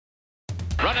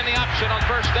Running the option on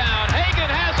first down. Hagan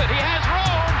has it. He has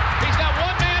room. He's got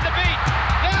one man to beat.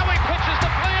 Now he pitches to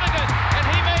Flanagan, and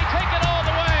he may take it all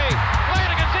the way.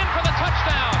 Flanagan's in for the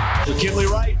touchdown.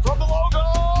 McKinley Wright from the logo.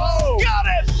 Oh,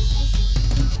 got it!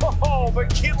 Oh,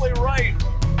 McKinley Wright.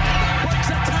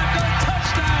 Breaks a tackle.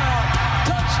 Touchdown.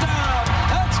 Touchdown.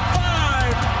 That's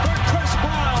 5 for Chris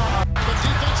Brown. The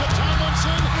defense of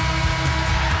Tomlinson.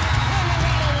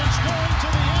 Colorado is going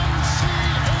to the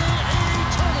NCAA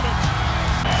tournament.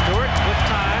 Stewart with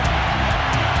time.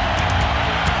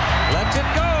 Lets it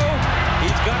go.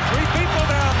 He's got 3 people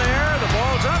down there. The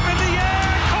ball's up in the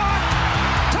air. Caught.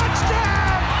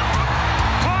 Touchdown.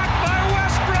 Caught by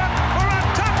Westbrook for a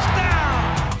touchdown.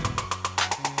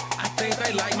 I think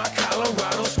they like my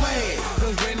Colorado swag.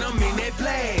 Cause when I'm in that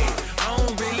flag, I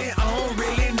don't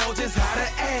really know just how to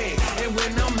act. And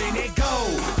when I'm in that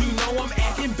goal, you know I'm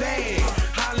acting bad.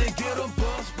 Holland get a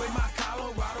bus with my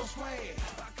Colorado swag.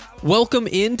 Welcome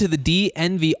into the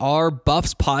DNVR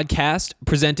Buffs podcast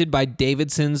presented by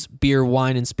Davidson's Beer,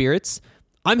 Wine, and Spirits.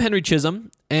 I'm Henry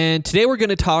Chisholm, and today we're going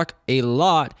to talk a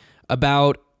lot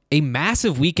about a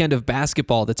massive weekend of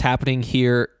basketball that's happening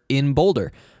here in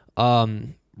Boulder.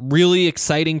 Really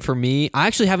exciting for me. I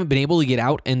actually haven't been able to get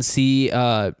out and see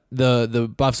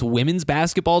the Buffs women's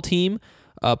basketball team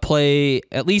play,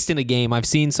 at least in a game. I've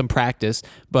seen some practice,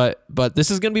 but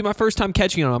this is going to be my first time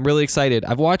catching them. I'm really excited.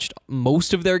 I've watched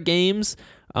most of their games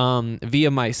via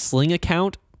my Sling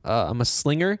account. I'm a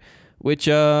slinger, which,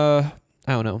 I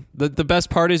don't know. The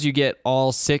best part is you get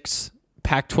all 6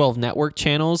 Pac-12 network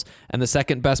channels, and the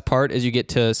second best part is you get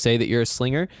to say that you're a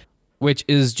slinger, which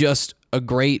is just a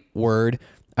great word.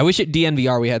 I wish at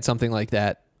DNVR we had something like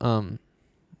that. I'm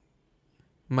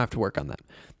going to have to work on that.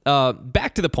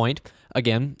 Back to the point.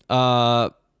 Again,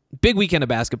 big weekend of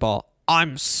basketball.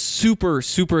 I'm super,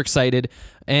 super excited.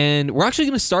 And we're actually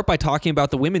going to start by talking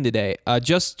about the women today.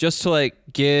 Just to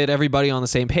get everybody on the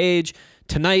same page.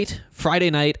 Tonight, Friday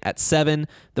night at 7,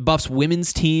 the Buffs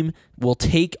women's team will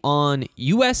take on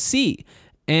USC.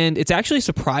 And it's actually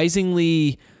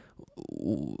surprisingly,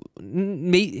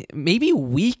 maybe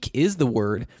weak is the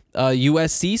word,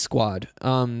 USC squad,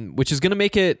 which is going to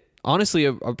make it honestly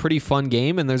a pretty fun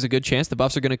game, and there's a good chance the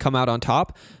Buffs are going to come out on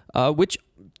top, which,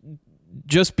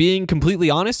 just being completely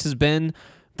honest, has been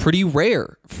pretty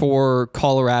rare for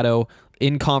Colorado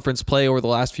in conference play over the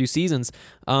last few seasons.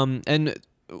 And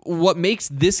what makes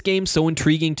this game so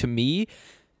intriguing to me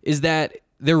is that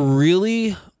there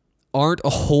really aren't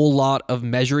a whole lot of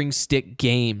measuring stick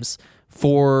games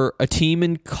for a team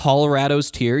in Colorado's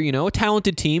tier, a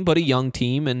talented team, but a young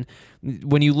team. And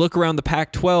when you look around the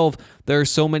Pac-12, there are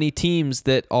so many teams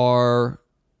that are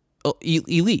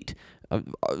elite,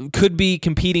 could be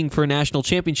competing for a national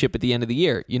championship at the end of the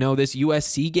year. This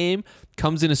USC game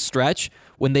comes in a stretch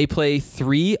when they play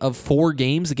 3 of 4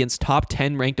 games against top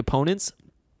 10 ranked opponents.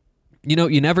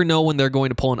 You never know when they're going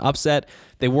to pull an upset.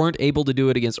 They weren't able to do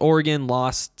it against Oregon,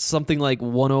 lost something like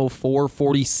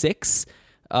 104-46.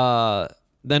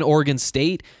 Then Oregon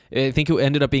State, I think it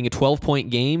ended up being a 12-point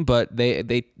game, but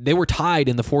they were tied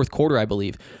in the fourth quarter, I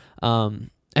believe. And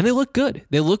they looked good.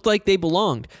 They looked like they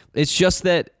belonged. It's just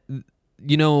that,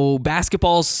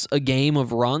 basketball's a game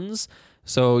of runs,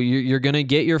 so you're going to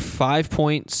get your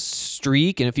 5-point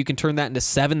streak, and if you can turn that into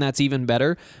 7, that's even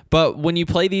better. But when you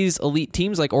play these elite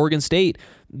teams like Oregon State,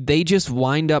 they just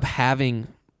wind up having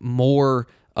more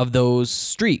of those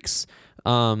streaks.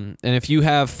 And if you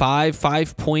have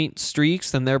 5-point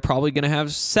streaks, then they're probably going to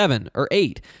have 7 or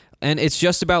 8. And it's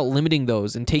just about limiting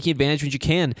those and taking advantage when you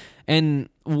can. And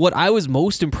what I was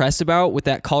most impressed about with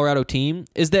that Colorado team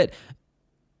is that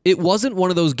it wasn't one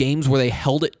of those games where they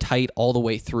held it tight all the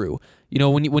way through.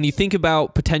 When you think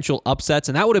about potential upsets,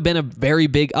 and that would have been a very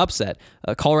big upset.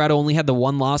 Colorado only had the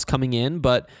 1 loss coming in,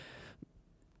 but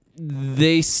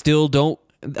they still don't.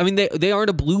 I mean, they aren't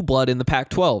a blue blood in the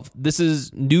Pac-12. This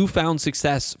is newfound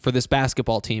success for this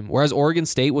basketball team, whereas Oregon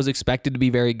State was expected to be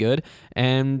very good,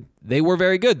 and they were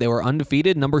very good. They were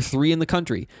undefeated, number 3 in the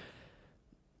country.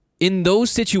 In those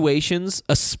situations,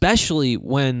 especially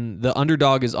when the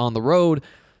underdog is on the road,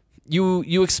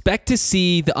 you expect to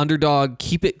see the underdog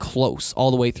keep it close all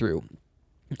the way through,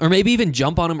 or maybe even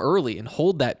jump on them early and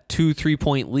hold that 2-3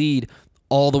 point lead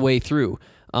all the way through.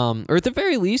 Or at the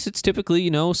very least, it's typically,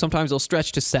 sometimes they'll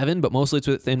stretch to 7, but mostly it's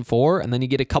within 4, and then you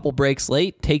get a couple breaks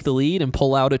late, take the lead, and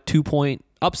pull out a 2-point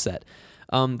upset.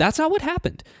 That's not what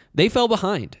happened. They fell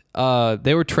behind.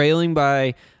 They were trailing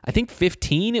by, I think,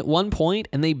 15 at one point,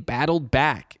 and they battled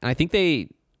back. And I think they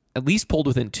at least pulled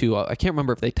within 2. I can't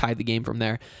remember if they tied the game from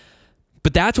there.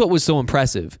 But that's what was so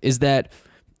impressive, is that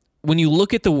when you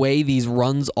look at the way these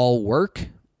runs all work,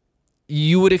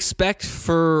 you would expect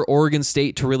for Oregon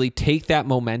State to really take that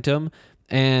momentum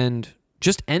and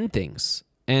just end things.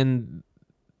 And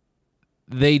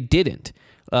they didn't.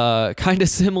 Kind of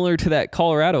similar to that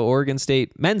Colorado-Oregon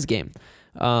State men's game,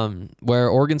 where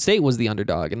Oregon State was the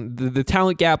underdog. And the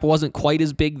talent gap wasn't quite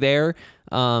as big there,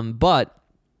 but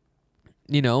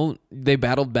they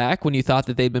battled back when you thought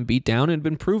that they'd been beat down and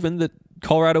been proven that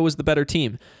Colorado was the better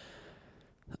team.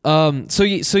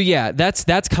 So yeah,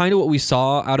 that's kind of what we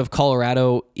saw out of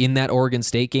Colorado in that Oregon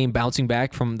State game, bouncing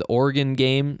back from the Oregon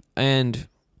game. And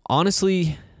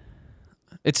honestly,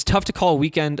 it's tough to call a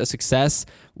weekend a success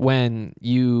when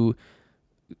you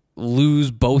lose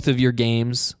both of your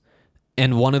games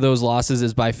and one of those losses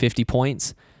is by 50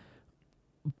 points.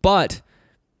 But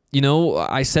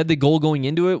I said the goal going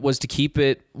into it was to keep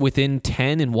it within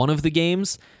 10 in one of the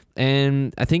games,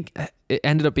 and I think it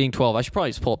ended up being 12. I should probably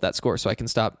just pull up that score so I can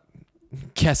stop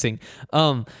guessing.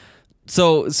 So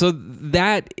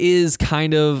that is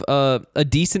kind of a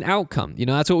decent outcome.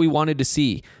 That's what we wanted to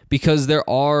see, because there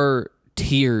are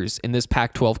tiers in this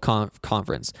Pac-12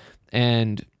 conference,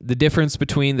 and the difference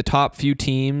between the top few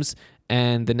teams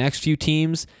and the next few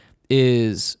teams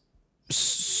is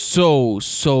so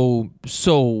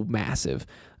massive.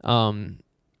 And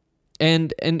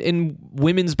in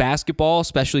women's basketball,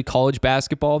 especially college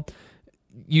basketball,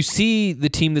 you see the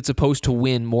team that's supposed to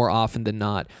win more often than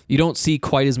not. You don't see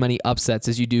quite as many upsets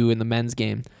as you do in the men's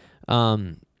game.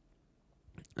 So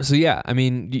yeah, I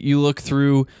mean, you look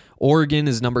through, Oregon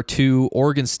is number 2,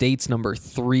 Oregon State's number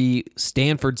 3,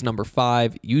 Stanford's number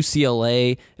 5,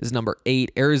 UCLA is number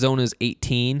 8, Arizona's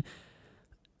 18,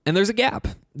 and there's a gap.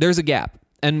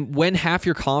 And when half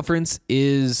your conference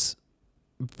is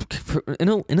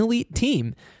an elite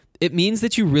team, it means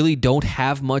that you really don't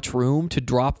have much room to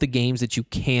drop the games that you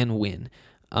can win.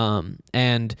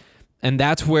 And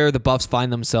that's where the Buffs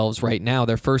find themselves right now.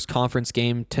 Their first conference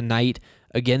game tonight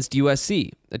against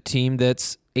USC, a team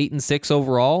that's 8-6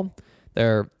 overall.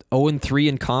 They're 0-3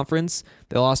 in conference.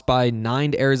 They lost by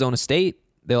 9 to Arizona State.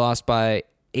 They lost by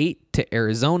 8 to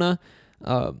Arizona,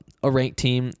 a ranked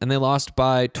team, and they lost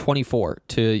by 24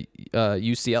 to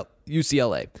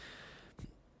UCLA.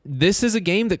 This is a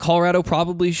game that Colorado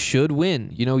probably should win.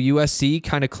 USC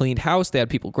kind of cleaned house. They had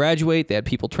people graduate. They had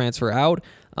people transfer out.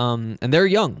 And they're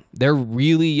young. They're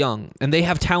really young. And they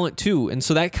have talent too. And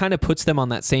so that kind of puts them on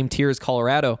that same tier as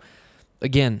Colorado.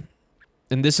 Again,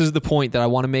 and this is the point that I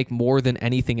want to make more than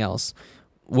anything else.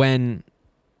 When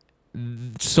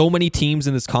so many teams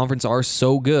in this conference are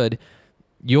so good,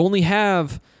 you only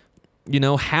have,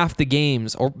 half the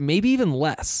games, or maybe even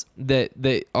less, that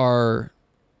are,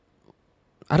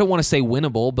 I don't want to say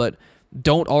winnable, but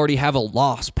don't already have a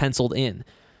loss penciled in.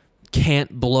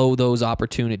 Can't blow those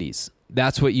opportunities.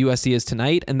 That's what USC is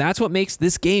tonight, and that's what makes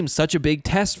this game such a big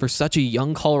test for such a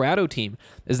young Colorado team,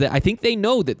 is that I think they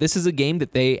know that this is a game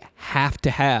that they have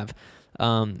to have.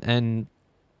 And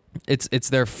it's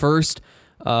their first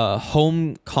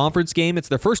home conference game. It's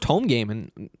their first home game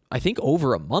in, I think,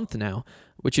 over a month now,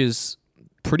 which is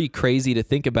pretty crazy to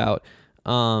think about.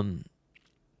 I'm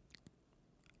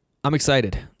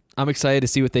excited. I'm excited to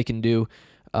see what they can do.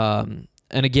 And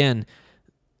again,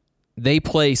 they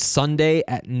play Sunday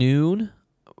at noon,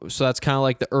 so that's kind of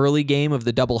like the early game of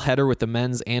the doubleheader with the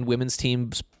men's and women's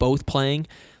teams both playing.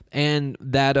 And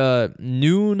that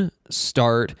noon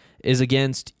start is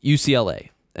against UCLA.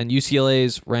 And UCLA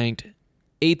is ranked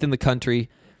 8th in the country,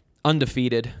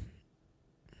 undefeated.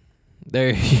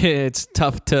 It's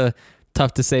tough to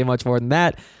say much more than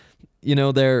that.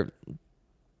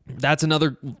 That's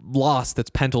another loss that's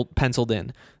penciled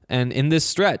in. And in this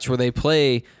stretch where they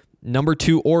play number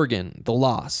 2 Oregon, the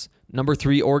loss, number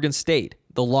 3 Oregon State,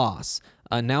 the loss,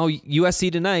 now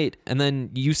USC tonight, and then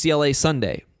UCLA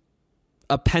Sunday,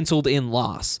 a penciled in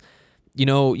loss.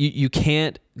 You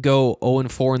can't go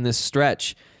 0-4 in this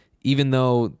stretch, even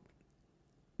though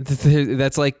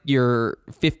that's like your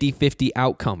 50-50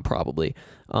 outcome probably.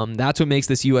 That's what makes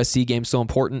this USC game so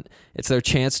important. It's their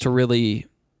chance to really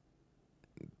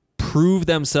prove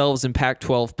themselves in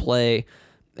Pac-12 play,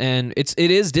 and it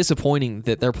is disappointing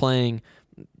that they're playing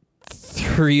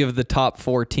 3 of the top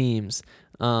 4 teams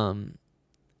or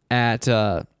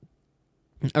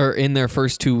in their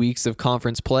first 2 weeks of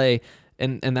conference play,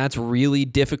 and that's really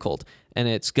difficult, and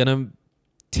it's gonna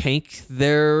tank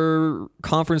their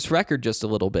conference record just a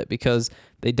little bit because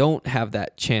they don't have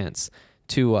that chance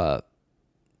to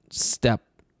step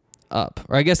up.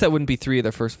 Or I guess that wouldn't be 3 of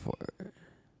their first 4.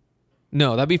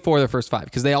 No, that'd be 4 of their first 5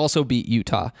 because they also beat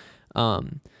Utah. That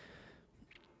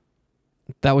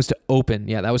was to open.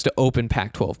 Yeah, that was to open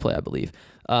Pac-12 play, I believe.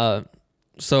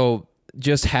 So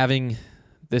just having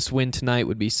this win tonight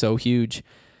would be so huge.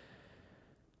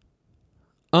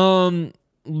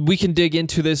 We can dig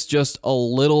into this just a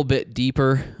little bit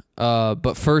deeper.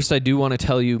 But first, I do want to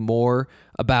tell you more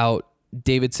about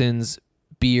Davidson's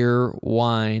beer,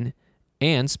 wine,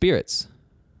 and spirits.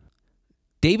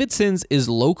 Davidson's is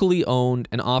locally owned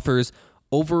and offers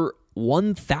over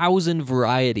 1,000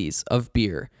 varieties of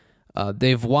beer. They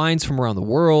have wines from around the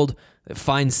world. They have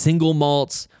fine single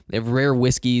malts. They have rare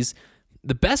whiskeys.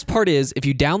 The best part is, if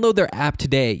you download their app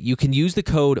today, you can use the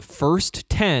code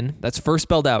FIRST10, that's first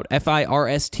spelled out,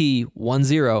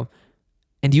 FIRST10,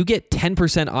 and you get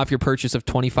 10% off your purchase of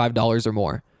 $25 or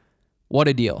more. What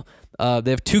a deal.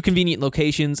 They have 2 convenient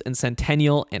locations in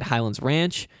Centennial and Highlands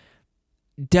Ranch.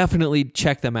 Definitely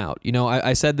check them out. You know,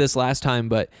 I said this last time,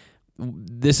 but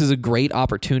this is a great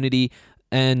opportunity.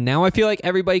 And now I feel like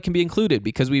everybody can be included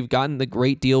because we've gotten the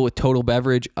great deal with Total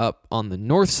Beverage up on the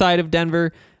north side of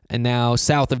Denver. And now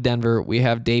south of Denver, we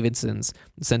have Davidson's,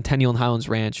 Centennial and Highlands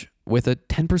Ranch with a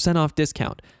 10% off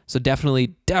discount. So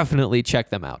definitely check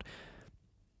them out.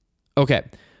 Okay.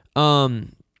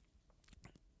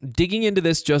 Digging into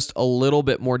this just a little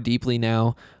bit more deeply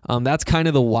now, that's kind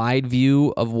of the wide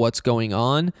view of what's going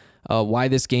on, why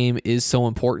this game is so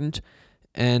important.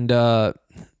 And,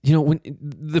 when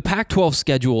the Pac-12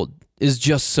 schedule is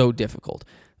just so difficult.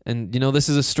 And, this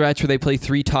is a stretch where they play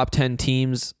 3 top 10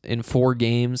 teams in 4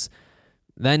 games.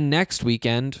 Then next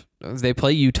weekend, they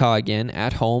play Utah again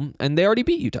at home, and they already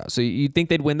beat Utah. So you'd think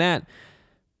they'd win that.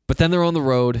 But then they're on the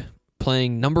road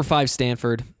playing number 5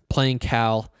 Stanford, playing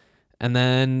Cal, and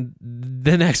then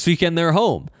the next weekend they're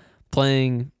home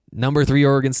playing number 3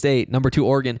 Oregon State, number 2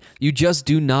 Oregon. You just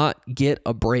do not get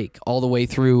a break all the way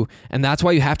through, and that's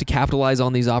why you have to capitalize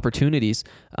on these opportunities.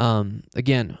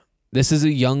 Again, this is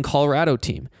a young Colorado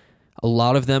team. A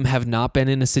lot of them have not been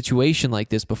in a situation like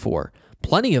this before.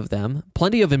 Plenty of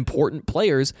important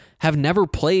players have never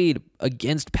played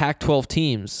against Pac-12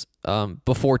 teams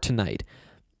before tonight,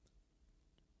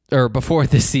 or before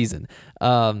this season.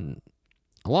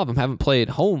 A lot of them haven't played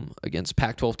home against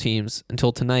Pac-12 teams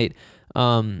until tonight,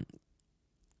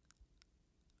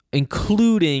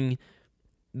 including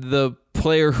the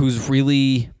player who's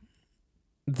really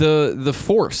the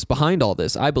force behind all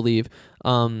this, I believe.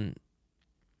 And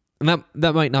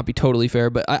that might not be totally fair,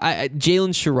 but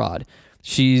Jalen Sherrod,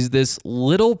 she's this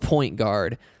little point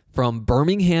guard from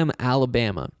Birmingham,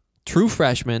 Alabama. True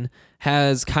freshman,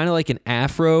 has kind of like an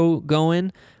afro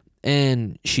going,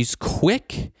 and she's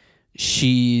quick.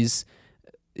 She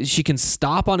can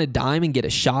stop on a dime and get a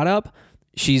shot up.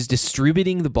 She's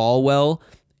distributing the ball well,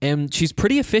 and she's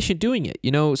pretty efficient doing it.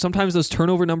 Sometimes those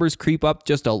turnover numbers creep up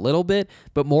just a little bit,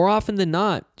 but more often than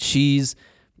not, she's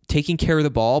taking care of the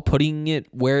ball, putting it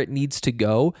where it needs to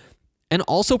go, and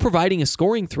also providing a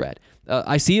scoring threat.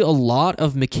 I see a lot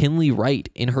of McKinley Wright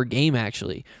in her game,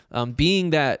 actually,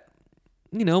 being that,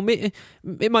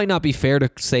 it might not be fair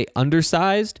to say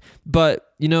undersized, but,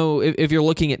 if you're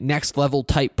looking at next level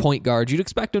type point guards, you'd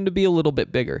expect them to be a little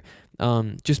bit bigger.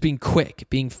 Just being quick,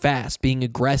 being fast, being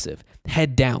aggressive,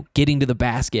 head down, getting to the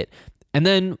basket. And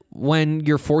then when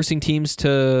you're forcing teams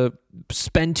to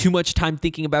spend too much time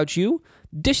thinking about you,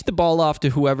 dish the ball off to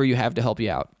whoever you have to help you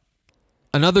out.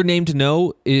 Another name to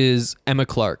know is Emma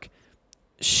Clark.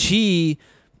 She,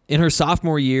 in her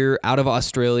sophomore year out of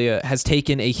Australia, has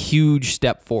taken a huge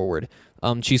step forward.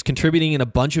 She's contributing in a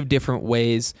bunch of different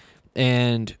ways,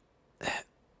 and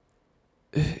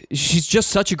she's just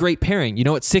such a great pairing. At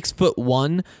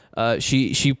 6'1",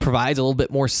 she provides a little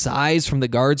bit more size from the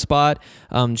guard spot.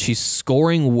 She's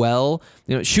scoring well,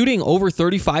 shooting over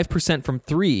 35% from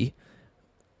 3.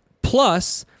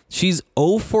 Plus, she's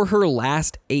 0 for her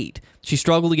last 8. She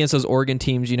struggled against those Oregon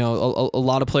teams. A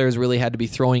lot of players really had to be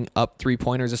throwing up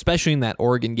 3-pointers, especially in that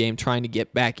Oregon game, trying to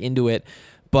get back into it.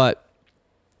 But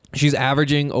she's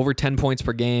averaging over 10 points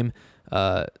per game,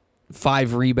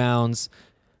 5 rebounds.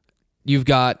 You've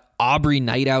got Aubrey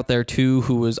Knight out there too,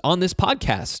 who was on this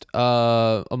podcast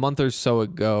a month or so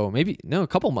ago, a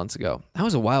couple months ago. That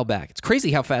was a while back. It's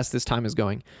crazy how fast this time is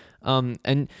going.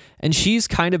 And she's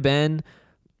kind of been,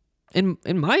 in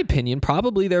my opinion,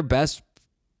 probably their best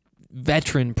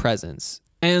veteran presence.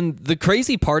 And the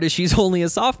crazy part is she's only a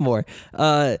sophomore. She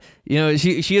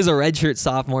is a redshirt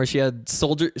sophomore. She had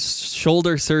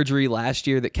shoulder surgery last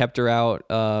year that kept her out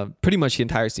pretty much the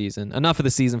entire season. Enough of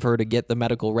the season for her to get the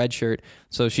medical redshirt.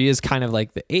 So she is kind of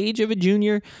like the age of a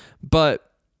junior,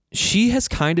 but she has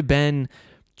kind of been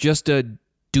just a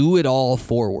do-it-all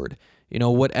forward.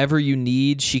 Whatever you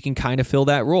need, she can kind of fill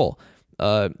that role.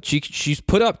 She's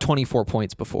put up 24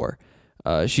 points before.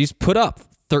 She's put up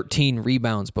 13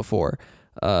 rebounds before.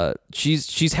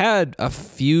 She's had a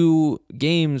few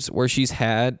games where she's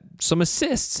had some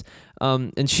assists.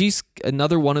 And she's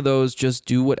another one of those, just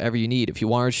do whatever you need. If you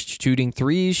want her shooting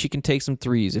threes, she can take some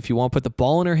threes. If you want to put the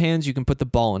ball in her hands, you can put the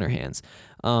ball in her hands.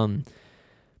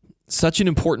 Such an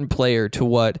important player to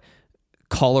what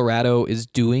Colorado is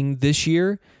doing this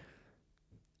year.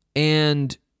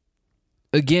 And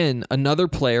again, another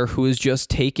player who has just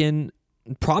taken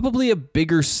probably a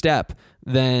bigger step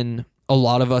than a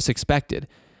lot of us expected.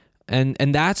 And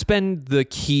that's been the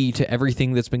key to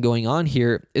everything that's been going on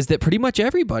here, is that pretty much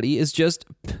everybody is just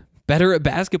better at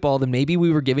basketball than maybe we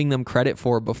were giving them credit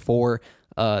for before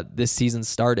this season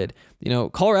started.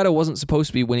 Colorado wasn't supposed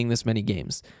to be winning this many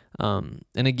games. And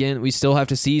again, we still have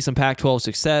to see some Pac-12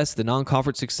 success. The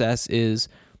non-conference success is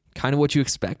kind of what you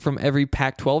expect from every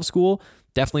Pac-12 school.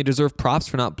 Definitely deserve props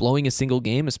for not blowing a single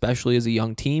game, especially as a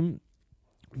young team.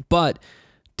 But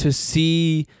to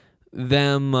see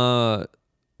them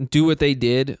do what they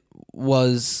did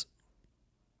was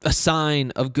a sign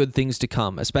of good things to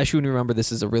come, especially when you remember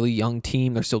this is a really young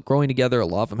team. They're still growing together. A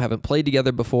lot of them haven't played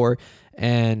together before.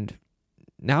 And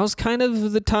now's kind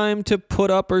of the time to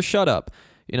put up or shut up.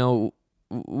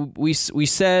 We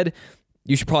said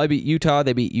you should probably beat Utah.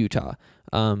 They beat Utah.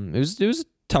 It was a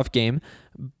tough game.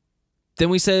 Then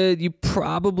we said you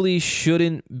probably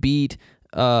shouldn't beat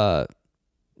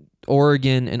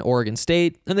Oregon and Oregon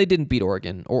State, and they didn't beat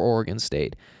Oregon or Oregon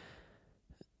State.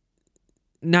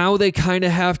 Now they kind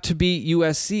of have to beat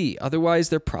USC. Otherwise,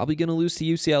 they're probably going to lose to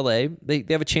UCLA. They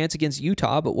have a chance against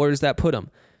Utah, but where does that put them?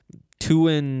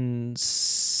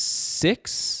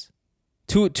 2-6?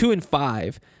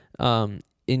 2-5.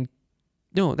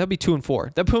 No, that'd be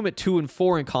 2-4. That'd put them at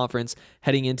 2-4 in conference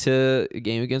heading into a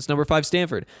game against number 5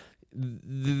 Stanford.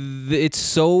 It's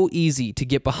so easy to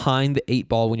get behind the 8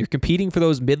 ball when you're competing for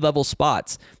those mid-level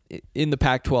spots in the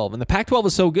Pac-12. And the Pac-12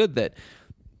 is so good that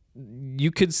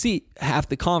you could see half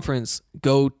the conference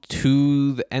go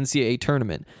to the NCAA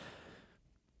tournament.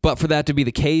 But for that to be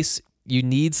the case, you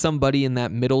need somebody in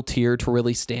that middle tier to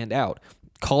really stand out.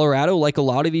 Colorado, like a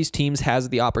lot of these teams, has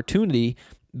the opportunity.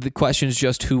 The question is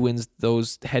just who wins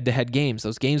those head-to-head games,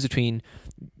 those games between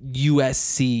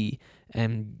USC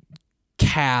and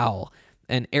Cal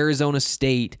and Arizona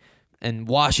State and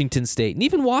Washington State. And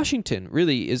even Washington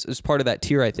really is part of that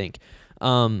tier, I think.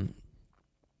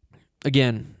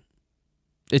 Again,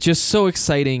 it's just so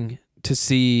exciting to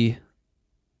see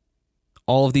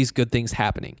all of these good things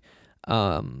happening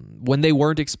when they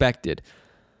weren't expected.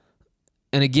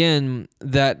 And again,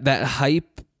 that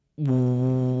hype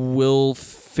will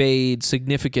fade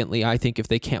significantly, I think, if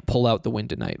they can't pull out the win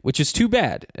tonight, which is too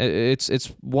bad. It's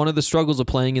one of the struggles of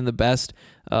playing in the best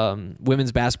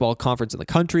women's basketball conference in the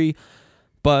country,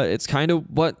 but it's kind of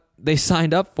what they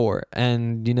signed up for.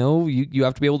 And, you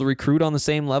have to be able to recruit on the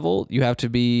same level. You have to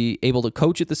be able to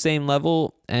coach at the same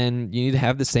level, and you need to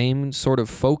have the same sort of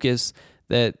focus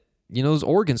that, those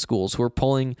Oregon schools who are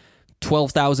pulling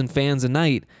 12,000 fans a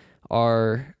night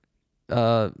are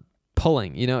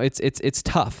pulling. It's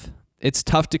tough. It's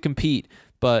tough to compete,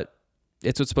 but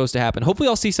it's what's supposed to happen. Hopefully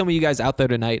I'll see some of you guys out there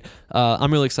tonight.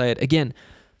 I'm really excited. Again,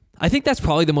 I think that's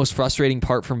probably the most frustrating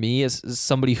part for me as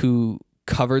somebody who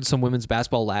covered some women's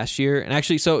basketball last year. And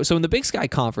actually, so in the Big Sky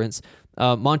Conference,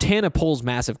 Montana pulls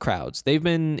massive crowds. They've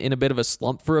been in a bit of a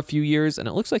slump for a few years, and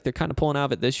it looks like they're kind of pulling out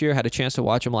of it this year. Had a chance to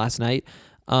watch them last night.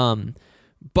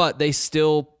 But they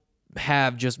still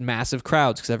have just massive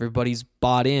crowds because everybody's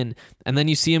bought in. And then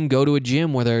you see them go to a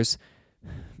gym where there's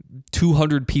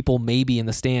 200 people maybe in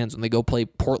the stands when they go play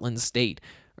Portland State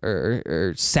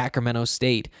or Sacramento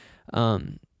State.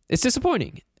 It's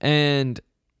disappointing. And,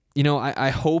 I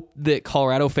hope that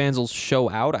Colorado fans will show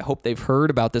out. I hope they've heard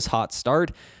about this hot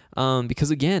start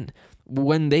because, again,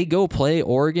 when they go play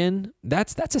Oregon,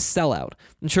 that's a sellout.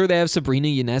 I'm sure they have Sabrina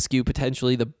Ionescu,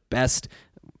 potentially the best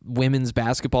women's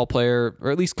basketball player, or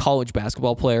at least college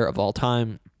basketball player of all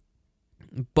time.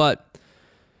 But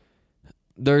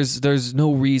there's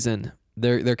no reason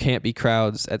there can't be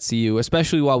crowds at CU,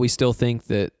 especially while we still think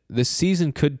that this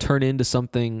season could turn into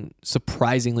something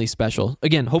surprisingly special.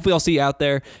 Again, hopefully I'll see you out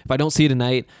there. If I don't see you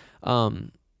tonight,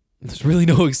 there's really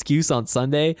no excuse on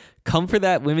Sunday. Come for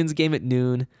that women's game at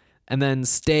noon, and then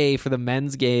stay for the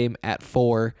men's game at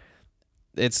 4.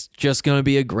 It's just going to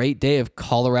be a great day of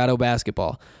Colorado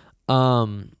basketball.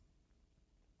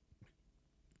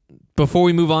 Before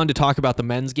we move on to talk about the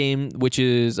men's game, which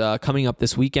is coming up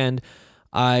this weekend,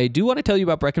 I do want to tell you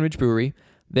about Breckenridge Brewery.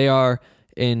 They are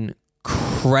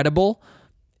incredible.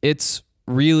 It's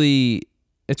really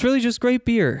just great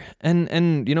beer.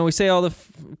 And we say all the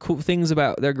cool things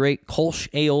about their great Kolsch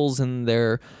ales and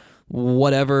their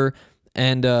whatever.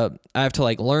 And I have to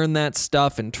like learn that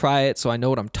stuff and try it so I know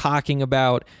what I'm talking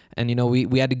about. And, you know,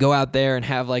 we had to go out there and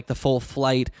have like the full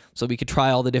flight so we could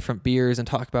try all the different beers and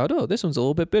talk about, oh, this one's a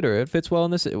little bit bitter. It fits well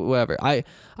in this, whatever. I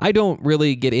don't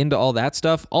really get into all that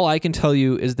stuff. All I can tell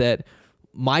you is that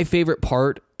my favorite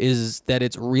part is that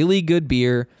it's really good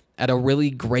beer at a really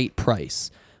great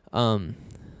price.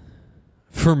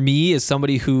 For me, as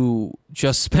somebody who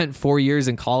just spent 4 years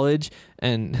in college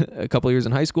and a couple of years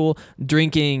in high school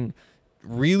drinking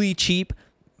really cheap,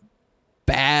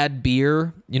 bad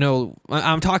beer, you know,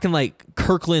 I'm talking like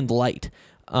Kirkland Light,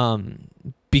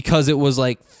 because it was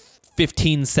like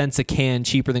 15 cents a can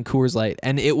cheaper than Coors Light,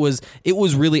 and it was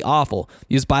really awful.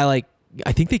 You just buy like,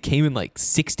 I think they came in like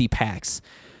 60 packs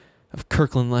of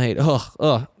Kirkland Light.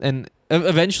 And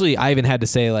eventually I even had to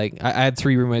say, like, I had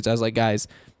 3 roommates. I was like, guys,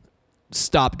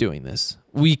 stop doing this.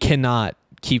 We cannot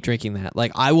keep drinking that.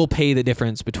 Like, I will pay the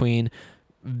difference between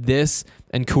this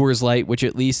and Coors Light, which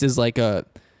at least is like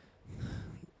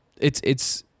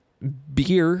it's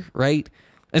beer, right?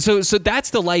 And so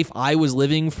that's the life I was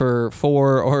living for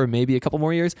 4 or maybe a couple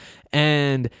more years.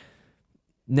 And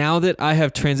now that I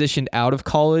have transitioned out of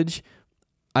college,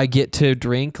 I get to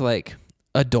drink like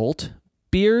adult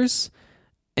beers,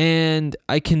 and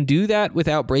I can do that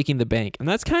without breaking the bank. And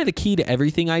that's kind of the key to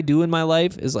everything I do in my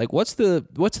life, is like, what's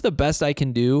the best I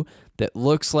can do that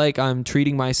looks like I'm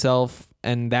treating myself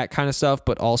and that kind of stuff,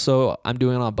 but also I'm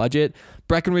doing it on a budget.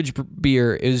 Breckenridge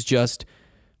beer is just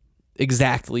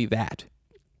exactly that.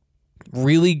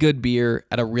 Really good beer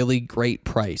at a really great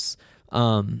price.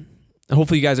 And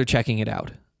hopefully you guys are checking it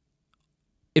out.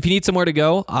 If you need somewhere to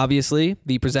go, obviously,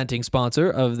 the presenting sponsor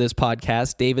of this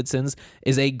podcast, Davidson's,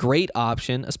 is a great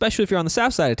option, especially if you're on the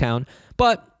south side of town.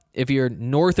 But if you're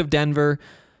north of Denver,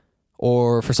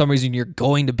 or for some reason you're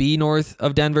going to be north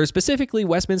of Denver, specifically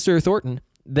Westminster or Thornton,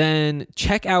 then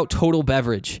check out Total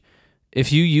Beverage.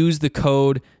 If you use the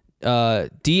code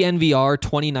DNVR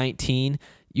 2019,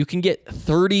 you can get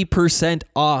 30%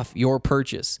 off your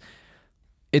purchase.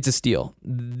 It's a steal.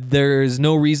 There's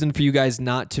no reason for you guys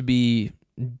not to be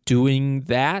doing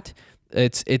that.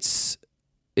 It's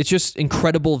just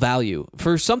incredible value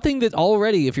for something that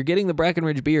already, if you're getting the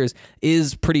Breckenridge beers,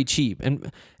 is pretty cheap.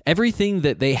 And everything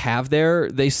that they have there,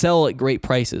 they sell at great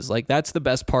prices. Like, that's the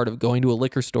best part of going to a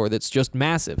liquor store that's just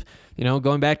massive. You know,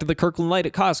 going back to the Kirkland Light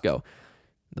at Costco.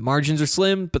 The margins are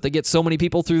slim, but they get so many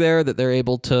people through there that they're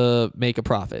able to make a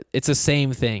profit. It's the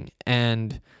same thing.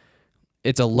 And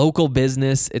it's a local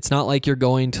business. It's not like you're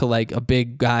going to like a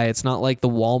big guy. It's not like the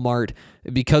Walmart,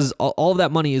 because all of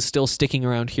that money is still sticking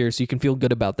around here, so you can feel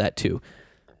good about that too.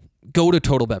 Go to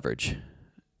Total Beverage.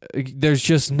 There's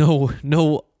just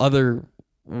no other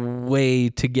way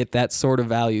to get that sort of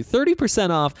value. 30%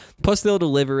 off, plus they'll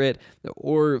deliver it,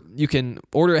 or you can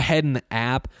order ahead in the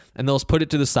app and they'll put it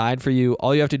to the side for you.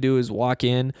 All you have to do is walk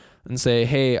in and say,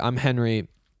 "Hey, I'm Henry.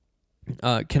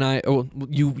 Can I?" Oh,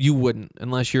 you wouldn't,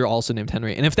 unless you're also named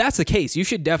Henry. And if that's the case, you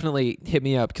should definitely hit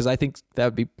me up, because I think that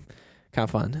would be kind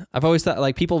of fun. I've always thought,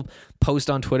 like, people post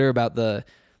on Twitter about the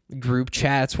group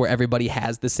chats where everybody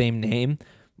has the same name.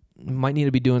 Might need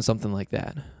to be doing something like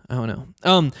that. I don't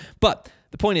know. But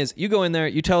the point is, you go in there,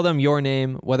 you tell them your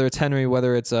name, whether it's Henry,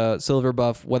 whether it's Silver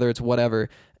Buff, whether it's whatever,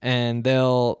 and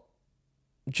they'll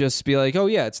just be like, "Oh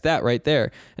yeah, it's that right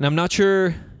there." And I'm not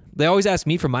sure. They always ask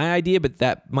me for my idea, but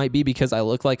that might be because I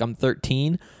look like I'm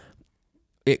 13.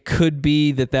 It could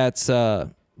be that that's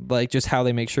like just how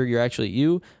they make sure you're actually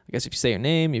you. I guess if you say your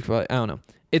name, you probably, I don't know.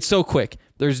 It's so quick.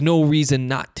 There's no reason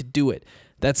not to do it.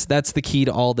 That's the key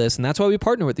to all this, and that's why we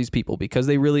partner with these people, because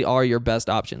they really are your best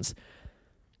options.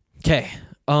 Okay,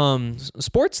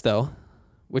 sports though,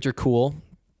 which are cool.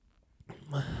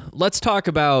 Let's talk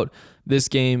about this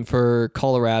game for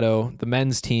Colorado, the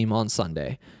men's team, on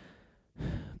Sunday.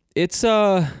 It's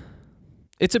a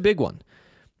big one,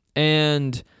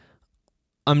 and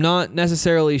I'm not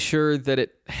necessarily sure that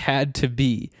it had to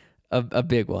be a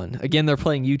big one. Again, they're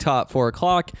playing Utah at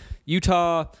 4:00.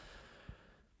 Utah,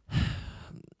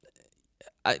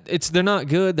 they're not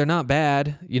good. They're not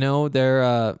bad. You know,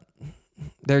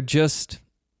 they're just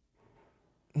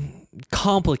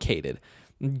complicated.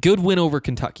 Good win over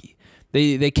Kentucky.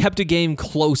 They kept a game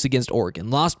close against Oregon.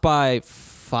 Lost by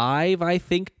 5, I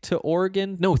think, to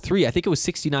Oregon. No, 3. I think it was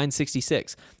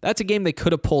 69-66. That's a game they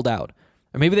could have pulled out.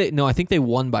 Or maybe I think they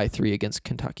won by 3 against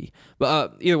Kentucky.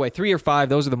 But either way, 3 or 5,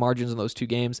 those are the margins in those two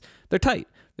games. They're tight.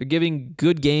 They're giving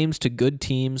good games to good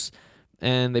teams,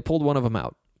 and they pulled one of them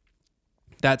out.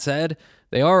 That said,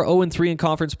 they are 0-3 in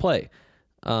conference play.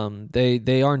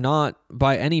 They are not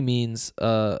by any means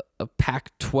a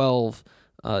Pac-12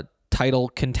 title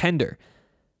contender.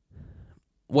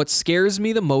 what scares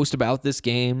me the most about this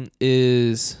game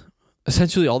is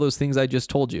essentially all those things I just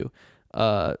told you.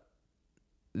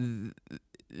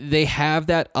 They have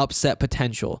that upset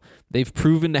potential. They've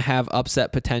proven to have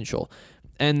upset potential.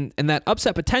 And that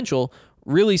upset potential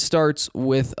really starts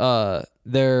with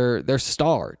their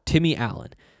star, Timmy Allen.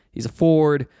 He's a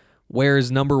forward,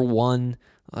 wears number 1.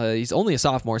 He's only a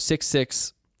sophomore,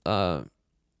 6'6".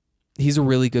 He's a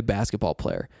really good basketball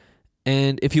player.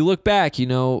 And if you look back,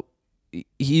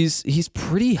 he's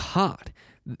pretty hot.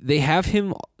 They have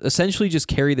him essentially just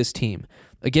carry this team.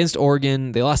 Against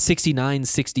Oregon, they lost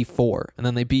 69-64, and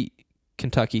then they beat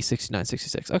Kentucky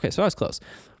 69-66. Okay, so I was close.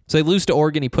 So they lose to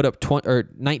Oregon. He put up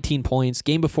 19 points.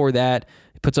 Game before that,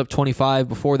 he puts up 25.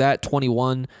 Before that,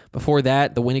 21. Before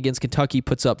that, the win against Kentucky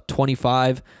puts up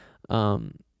 25,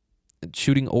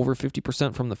 shooting over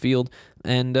 50% from the field.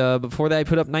 And before that, he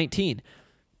put up 19.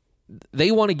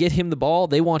 They want to get him the ball.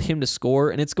 They want him to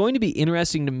score. And it's going to be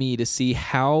interesting to me to see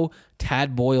how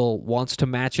Tad Boyle wants to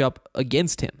match up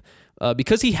against him.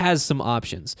 Because he has some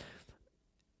options.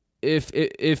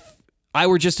 If I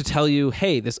were just to tell you,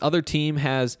 hey, this other team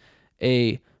has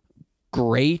a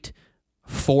great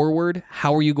forward,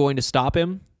 how are you going to stop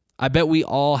him? I bet we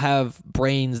all have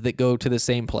brains that go to the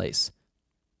same place.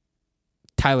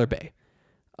 Tyler Bay.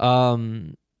 But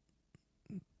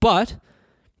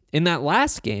in that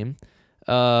last game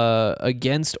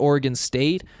against Oregon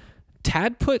State,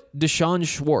 Tad put Deshaun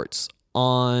Schwartz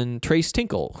on Trace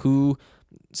Tinkle, who,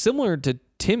 similar to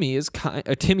Timmy, is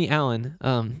Timmy Allen.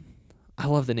 I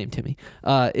love the name Timmy.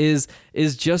 Is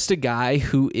just a guy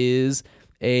who is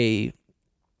a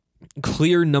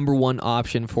clear number 1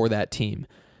 option for that team.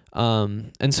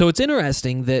 And so it's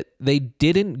interesting that they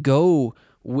didn't go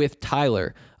with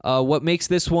Tyler. What makes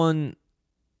this one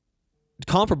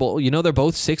comparable? They're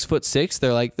both 6'6".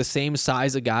 They're like the same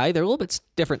size of guy. They're a little bit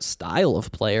different style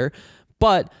of player,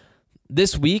 but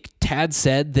this week, Tad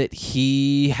said that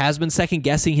he has been second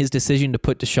guessing his decision to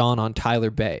put Deshaun on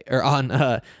Tyler Bay or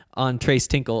on Trace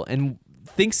Tinkle, and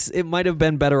thinks it might have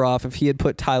been better off if he had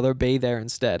put Tyler Bay there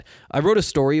instead. I wrote a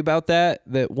story about that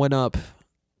went up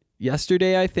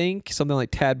yesterday, I think, something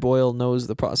like Tad Boyle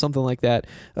knows something like that.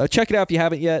 Check it out if you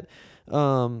haven't yet.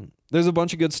 There's a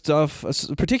bunch of good stuff,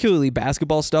 particularly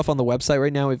basketball stuff on the website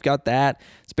right now. We've got that.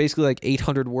 It's basically like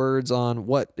 800 words on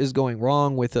what is going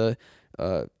wrong with a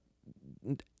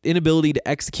inability to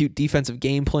execute defensive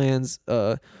game plans.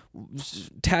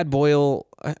 Tad Boyle,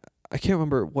 I can't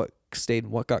remember what stayed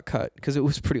and what got cut because it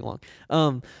was pretty long.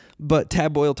 But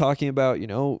Tad Boyle talking about,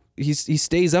 he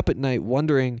stays up at night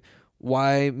wondering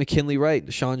why McKinley Wright,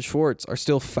 Deshaun Schwartz are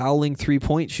still fouling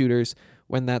 3-point shooters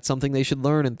when that's something they should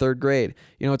learn in 3rd grade.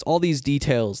 It's all these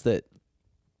details that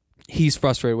he's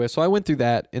frustrated with. So I went through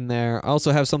that in there. I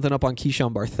also have something up on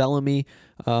Keyshawn Bartholomew.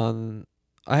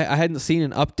 I hadn't seen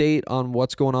an update on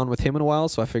what's going on with him in a while,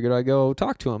 so I figured I'd go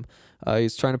talk to him.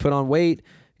 He's trying to put on weight.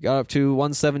 He got up to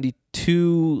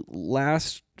 172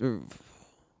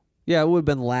 it would have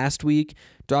been last week.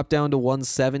 Dropped down to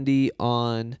 170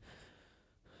 on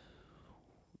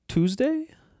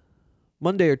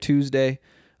Monday or Tuesday.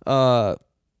 And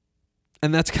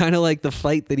that's kind of like the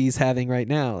fight that he's having right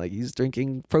now. Like, he's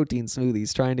drinking protein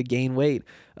smoothies, trying to gain weight.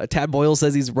 Tad Boyle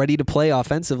says he's ready to play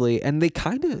offensively, and they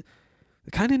kind of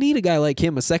need a guy like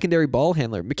him, a secondary ball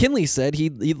handler. McKinley said he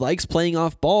likes playing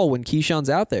off ball when Keyshawn's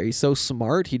out there. He's so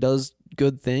smart. He does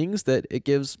good things that it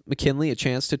gives McKinley a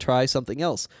chance to try something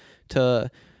else, to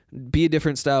be a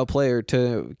different style player,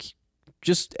 to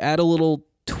just add a little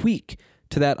tweak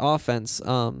to that offense.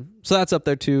 So that's up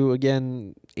there too.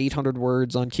 Again, 800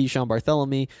 words on Keyshawn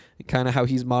Bartholomew, kind of how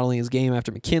he's modeling his game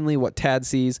after McKinley, what Tad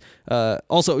sees.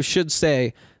 Also, should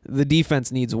say the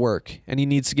defense needs work, and he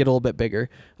needs to get a little bit bigger.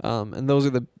 And those are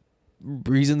the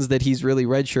reasons that he's really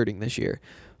redshirting this year.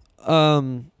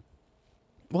 What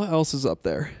else is up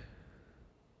there?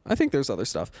 I think there's other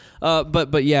stuff.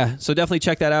 But yeah, so definitely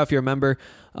check that out if you're a member.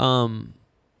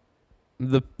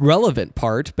 The relevant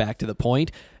part, back to the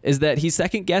point, is that he's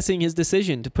second guessing his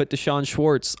decision to put Deshaun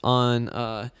Schwartz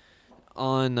on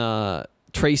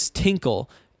Trace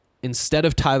Tinkle instead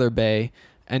of Tyler Bay,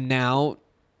 and now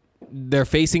they're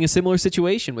facing a similar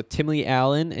situation with Timmy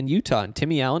Allen and Utah. And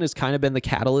Timmy Allen has kind of been the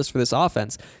catalyst for this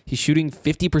offense. He's shooting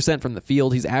 50% from the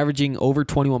field. He's averaging over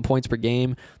 21 points per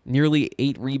game, nearly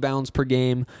 8 rebounds per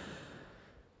game.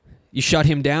 You shut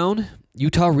him down,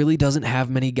 Utah really doesn't have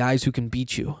many guys who can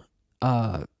beat you.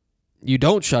 You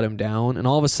don't shut him down, and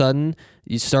all of a sudden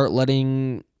you start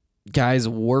letting guys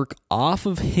work off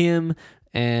of him,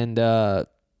 and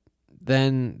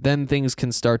then things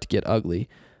can start to get ugly.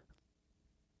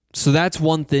 So that's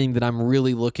one thing that I'm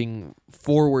really looking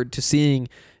forward to seeing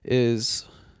is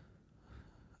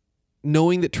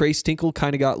knowing that Trace Tinkle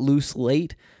kind of got loose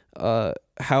late,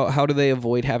 how do they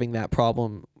avoid having that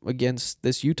problem against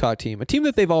this Utah team, a team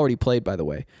that they've already played, by the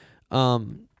way? So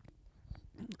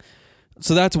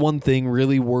that's one thing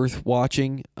really worth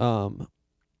watching.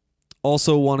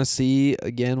 Also want to see,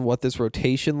 again, what this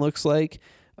rotation looks like,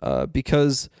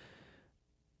 because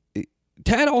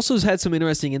Tad also has had some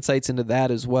interesting insights into that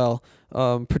as well,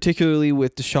 particularly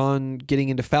with Deshaun getting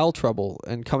into foul trouble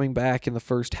and coming back in the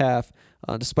first half,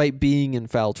 despite being in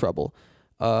foul trouble.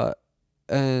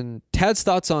 And Tad's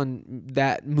thoughts on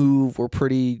that move were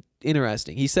pretty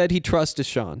interesting. He said he trusts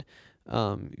Deshaun.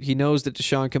 He knows that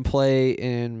Deshaun can play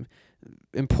in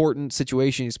important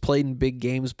situations. He's played in big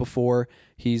games before.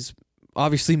 He's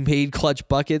obviously made clutch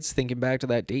buckets, thinking back to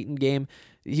that Dayton game.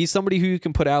 He's somebody who you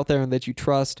can put out there and that you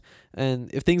trust.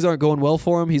 And if things aren't going well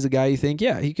for him, he's a guy you think,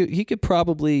 yeah, he could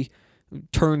probably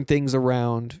turn things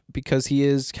around because he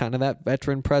is kind of that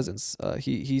veteran presence.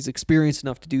 He's experienced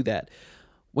enough to do that.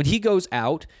 When he goes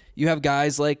out, you have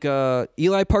guys like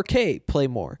Eli Parquet play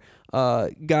more.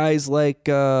 Guys like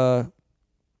who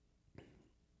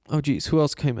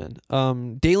else came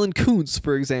in? Dalen Kuntz,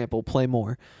 for example, play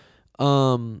more.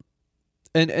 And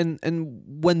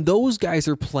when those guys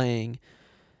are playing,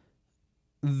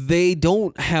 they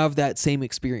don't have that same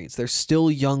experience. They're still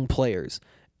young players.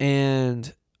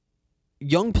 And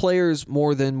young players,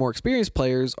 more than more experienced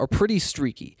players, are pretty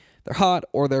streaky. They're hot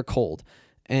or they're cold.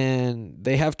 And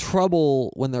they have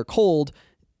trouble when they're cold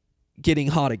getting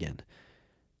hot again.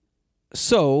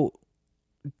 So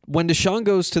when Deshaun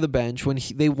goes to the bench, when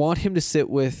they want him to sit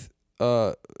with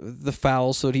the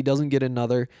foul so that he doesn't get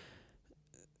another,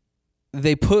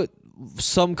 they put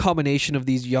some combination of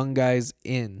these young guys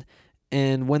in.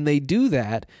 And when they do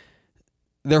that,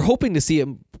 they're hoping to see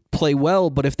him play well,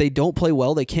 but if they don't play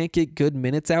well, they can't get good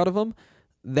minutes out of him.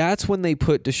 That's when they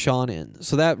put Deshaun in.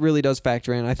 So that really does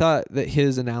factor in. I thought that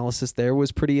his analysis there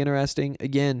was pretty interesting.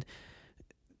 Again,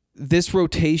 this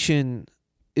rotation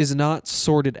is not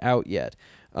sorted out yet,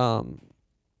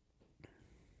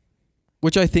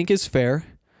 which I think is fair.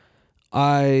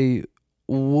 I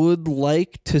would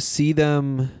like to see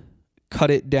them cut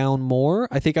it down more.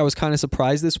 I think I was kind of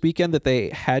surprised this weekend that they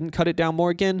hadn't cut it down more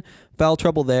again. Foul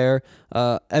trouble there.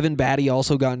 Evan Batty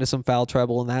also got into some foul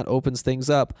trouble, and that opens things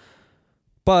up.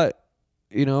 But,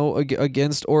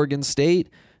 against Oregon State,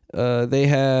 they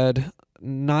had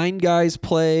 9 guys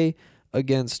play.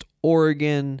 Against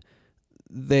Oregon,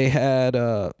 they had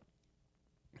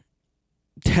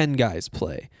 10 guys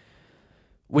play.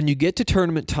 When you get to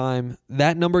tournament time,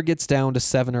 that number gets down to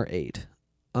 7 or 8.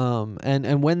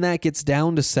 And when that gets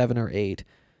down to 7 or 8,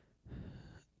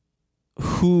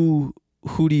 who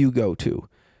do you go to?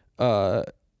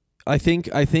 I think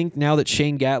now that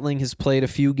Shane Gatling has played a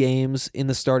few games in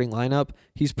the starting lineup,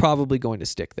 he's probably going to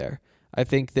stick there. I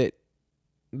think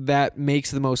that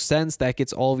makes the most sense. That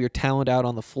gets all of your talent out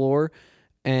on the floor.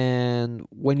 And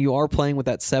when you are playing with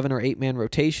that 7 or 8 man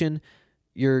rotation,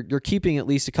 you're keeping at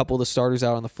least a couple of the starters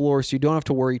out on the floor, so you don't have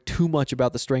to worry too much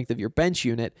about the strength of your bench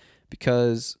unit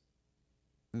because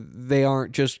they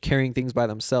aren't just carrying things by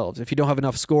themselves. If you don't have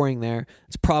enough scoring there,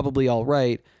 it's probably all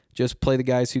right. Just play the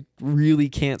guys who really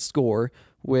can't score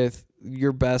with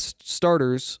your best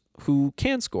starters who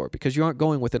can score because you aren't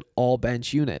going with an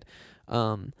all-bench unit.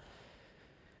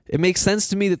 It makes sense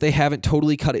to me that they haven't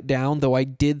totally cut it down, though I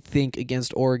did think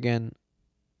against Oregon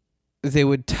they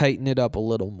would tighten it up a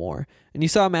little more. And you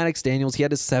saw Maddox Daniels, he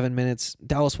had his 7 minutes.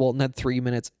 Dallas Walton had 3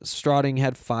 minutes. Strauding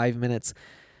had 5 minutes.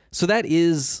 So that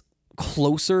is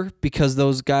closer because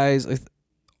those guys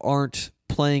aren't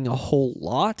playing a whole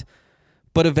lot.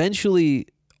 But eventually,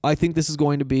 I think this is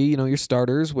going to be, your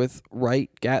starters with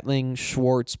Wright, Gatling,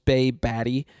 Schwartz, Bay,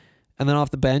 Batty. And then off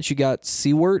the bench, you got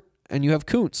Seward and you have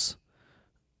Kuntz.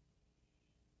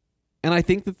 And I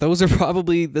think that those are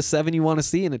probably the 7 you want to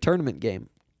see in a tournament game.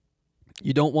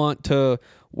 You don't want to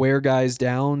wear guys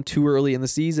down too early in the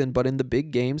season, but in the big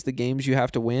games, the games you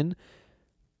have to win,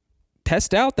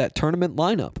 test out that tournament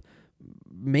lineup.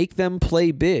 Make them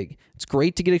play big. It's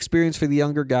great to get experience for the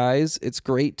younger guys. It's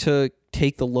great to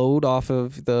take the load off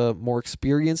of the more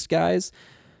experienced guys.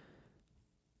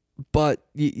 But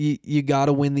you got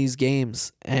to win these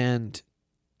games. And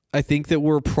I think that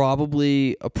we're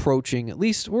probably approaching, at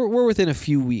least we're within a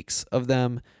few weeks of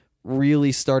them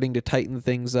really starting to tighten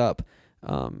things up.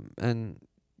 And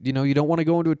you don't want to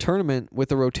go into a tournament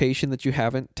with a rotation that you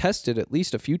haven't tested at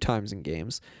least a few times in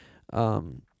games.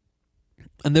 And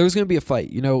there's going to be a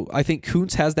fight. I think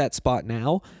Kuntz has that spot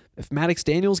now. If Maddox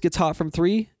Daniels gets hot from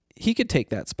 3, he could take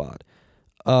that spot.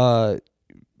 Who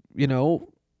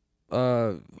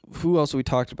else we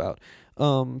talked about?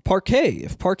 Parquet,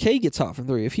 if Parquet gets hot from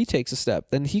 3, if he takes a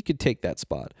step, then he could take that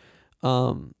spot.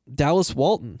 Dallas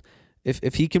Walton,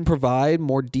 if he can provide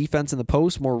more defense in the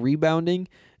post, more rebounding,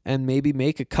 and maybe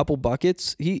make a couple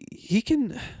buckets, he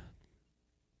can.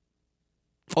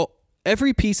 Oh,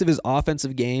 every piece of his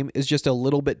offensive game is just a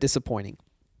little bit disappointing.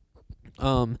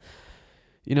 And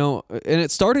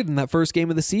it started in that first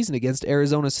game of the season against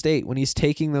Arizona State when he's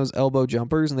taking those elbow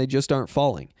jumpers and they just aren't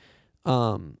falling.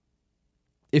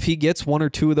 If he gets 1 or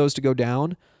 2 of those to go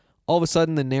down, all of a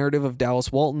sudden the narrative of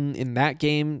Dallas Walton in that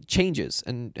game changes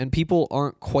and people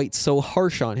aren't quite so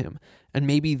harsh on him. And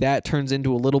maybe that turns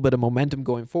into a little bit of momentum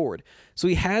going forward. So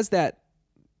he has that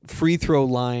free throw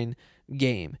line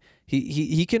game.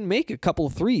 He can make a couple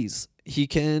of threes. He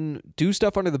can do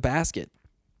stuff under the basket.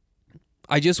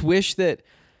 I just wish that,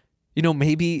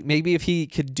 maybe if he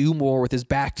could do more with his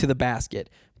back to the basket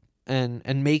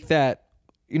and make that,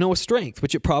 a strength,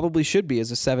 which it probably should be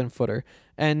as a 7-footer,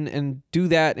 and do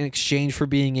that in exchange for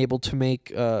being able to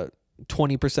make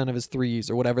 20% of his threes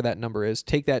or whatever that number is.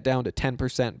 Take that down to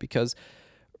 10% because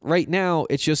right now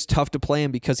it's just tough to play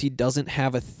him because he doesn't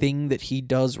have a thing that he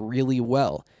does really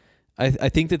well. I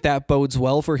think that bodes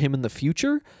well for him in the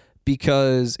future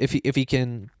because if he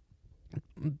can,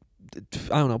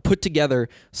 I don't know, put together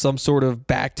some sort of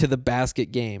back to the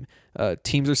basket game.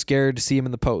 Teams are scared to see him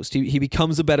in the post. He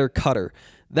becomes a better cutter.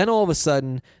 Then all of a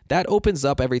sudden that opens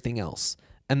up everything else.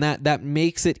 And that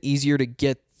makes it easier to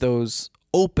get those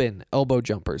open elbow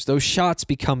jumpers. Those shots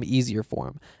become easier for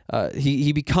him.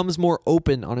 He becomes more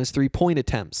open on his 3-point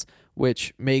attempts,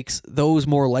 which makes those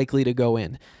more likely to go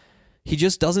in. He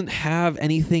just doesn't have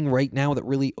anything right now that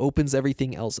really opens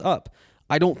everything else up.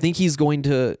 I don't think he's going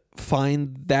to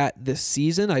find that this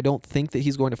season. I don't think that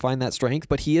he's going to find that strength,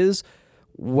 but he is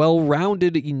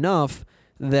well-rounded enough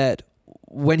that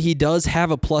when he does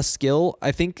have a plus skill,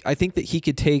 I think that he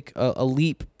could take a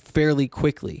leap fairly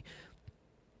quickly.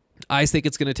 I think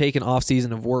it's going to take an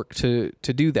off-season of work to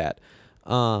do that.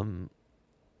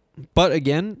 But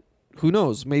again, who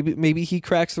knows? Maybe he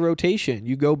cracks the rotation.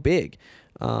 You go big.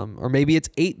 Or maybe it's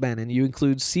 8 men and you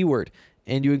include Seward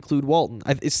and you include Walton.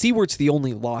 Seward's the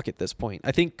only lock at this point.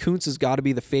 I think Kuntz has got to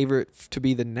be the favorite to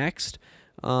be the next,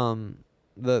 the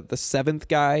 7th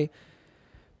guy,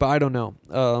 but I don't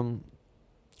know.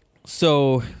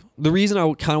 So the reason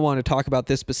I kind of want to talk about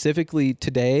this specifically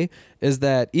today is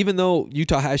that even though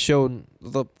Utah has shown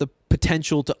the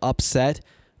potential to upset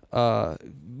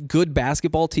good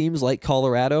basketball teams like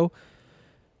Colorado,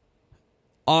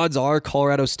 odds are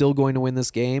Colorado's still going to win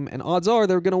this game, and odds are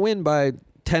they're going to win by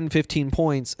 10, 15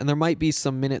 points, and there might be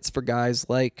some minutes for guys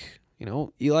like,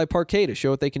 Eli Parquet to show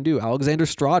what they can do, Alexander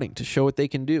Strauding to show what they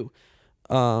can do.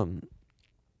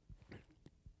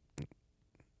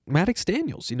 Maddox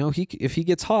Daniels, if he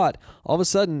gets hot, all of a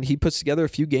sudden he puts together a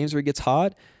few games where he gets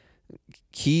hot.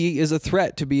 He is a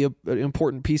threat to be an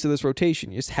important piece of this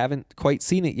rotation. You just haven't quite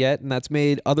seen it yet, and that's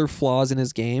made other flaws in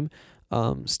his game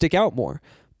stick out more.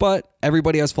 But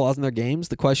everybody has flaws in their games.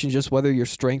 The question is just whether your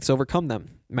strengths overcome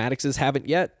them. Maddox's haven't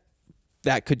yet.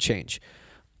 That could change.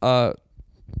 So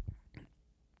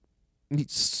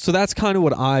that's kind of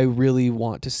what I really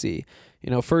want to see.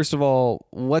 First of all,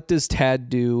 what does Tad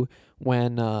do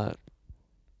when, or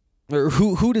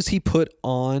who does he put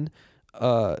on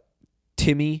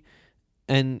Timmy,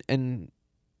 and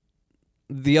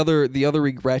the other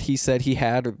regret he said he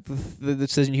had, or the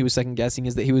decision he was second guessing,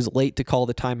 is that he was late to call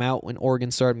the timeout when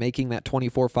Oregon started making that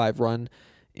 24-5 run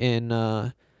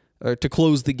or to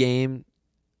close the game.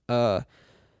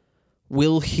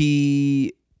 Will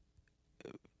he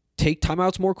take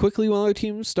timeouts more quickly when other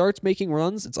team starts making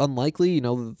runs? It's unlikely.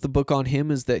 The book on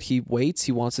him is that he waits.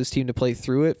 He wants his team to play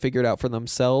through it, figure it out for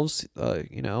themselves.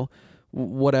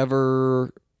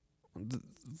 Whatever,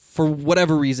 for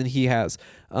whatever reason he has.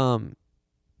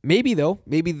 Maybe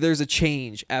there's a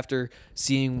change after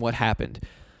seeing what happened.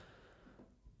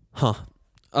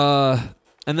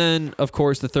 And then, of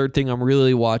course, the third thing I'm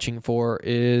really watching for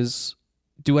is,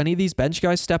 do any of these bench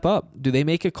guys step up? Do they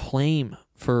make a claim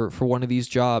for one of these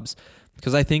jobs?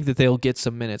 Because I think that they'll get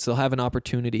some minutes. They'll have an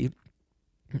opportunity.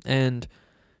 And,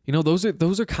 those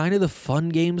are kind of the fun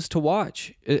games to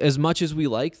watch. As much as we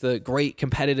like the great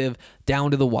competitive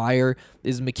down to the wire,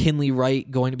 is McKinley Wright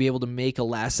going to be able to make a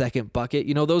last second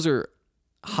bucket? Those are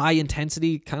high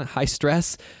intensity, kind of high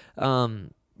stress.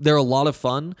 They're a lot of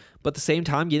fun, but at the same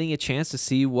time, getting a chance to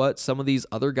see what some of these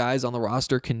other guys on the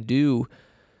roster can do,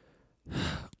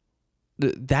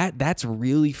 that's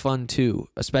really fun too,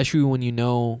 especially when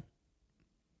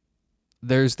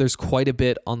there's quite a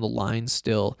bit on the line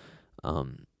still.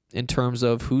 In terms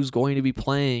of who's going to be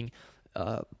playing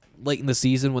late in the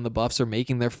season when the Buffs are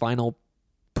making their final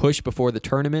push before the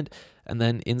tournament and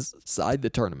then inside the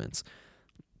tournaments.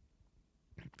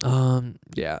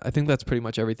 Yeah, I think that's pretty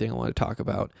much everything I want to talk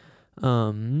about.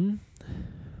 So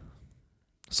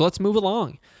let's move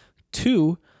along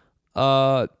to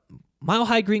Mile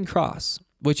High Green Cross,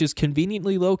 which is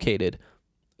conveniently located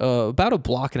about a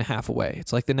block and a half away.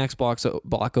 It's like the next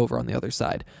block over on the other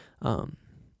side.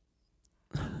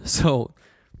 So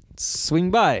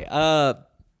swing by.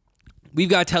 We've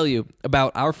got to tell you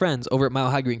about our friends over at Mile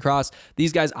High Green Cross.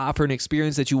 These guys offer an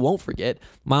experience that you won't forget.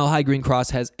 Mile High Green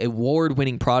Cross has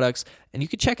award-winning products, and you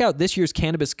can check out this year's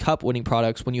Cannabis Cup winning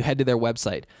products when you head to their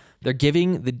website. They're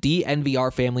giving the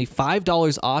DNVR family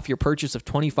 $5 off your purchase of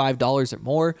 $25 or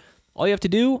more. All you have to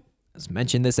do is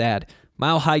mention this ad.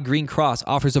 Mile High Green Cross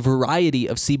offers a variety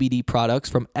of CBD products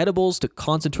from edibles to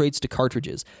concentrates to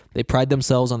cartridges. They pride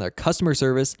themselves on their customer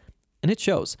service, and it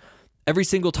shows. Every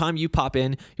single time you pop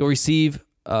in, you'll receive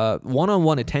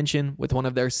one-on-one attention with one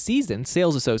of their seasoned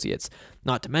sales associates.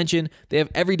 Not to mention, they have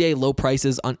everyday low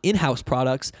prices on in-house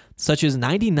products, such as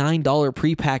 $99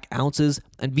 pre-pack ounces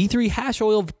and V3 hash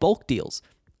oil bulk deals,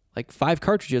 like 5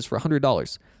 cartridges for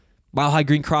 $100. Mile High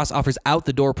Green Cross offers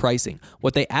out-the-door pricing.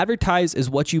 What they advertise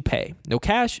is what you pay. No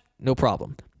cash, no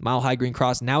problem. Mile High Green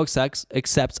Cross now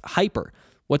accepts Hyper.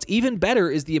 What's even better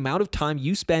is the amount of time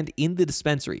you spend in the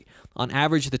dispensary. On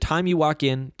average, the time you walk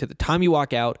in to the time you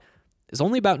walk out is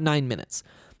only about 9 minutes.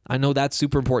 I know that's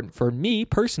super important for me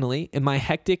personally in my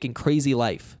hectic and crazy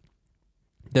life.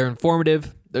 They're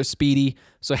informative, they're speedy,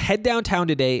 so head downtown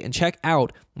today and check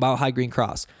out Mile High Green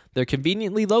Cross. They're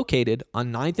conveniently located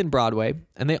on 9th and Broadway,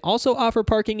 and they also offer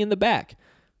parking in the back.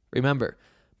 Remember,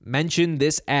 mention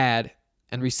this ad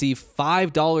and receive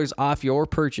 $5 off your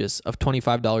purchase of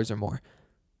 $25 or more.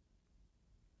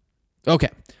 Okay.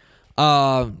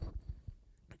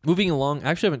 Moving along, I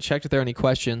actually haven't checked if there are any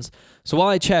questions. So while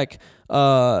I check,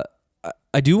 I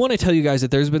do want to tell you guys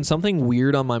that there's been something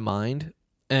weird on my mind,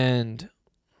 and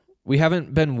we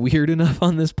haven't been weird enough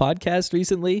on this podcast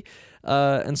recently,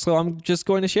 and so I'm just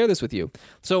going to share this with you.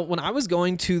 So when I was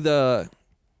going to the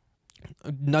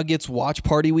Nuggets watch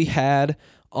party we had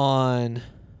on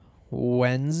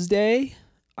Wednesday,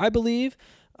 I believe,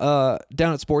 down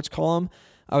at Sports Column,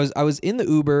 I was in the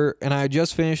Uber, and I had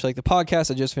just finished like the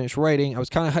podcast. I just finished writing. I was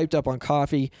kind of hyped up on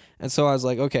coffee, and so I was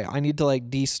like, okay, I need to like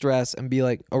de-stress and be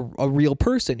like a real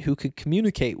person who could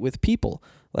communicate with people,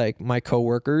 like my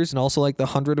coworkers, and also like the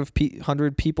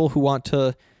 100 people who want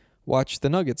to watch the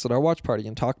Nuggets at our watch party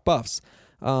and talk Buffs.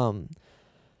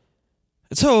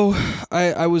 So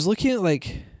I was looking at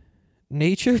like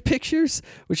nature pictures,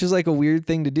 which is like a weird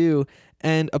thing to do,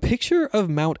 and a picture of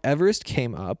Mount Everest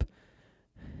came up.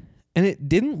 And it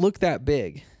didn't look that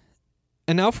big.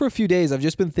 And now for a few days, I've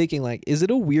just been thinking, like, is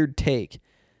it a weird take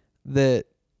that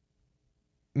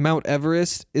Mount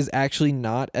Everest is actually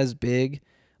not as big?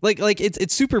 Like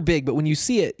it's super big, but when you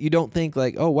see it, you don't think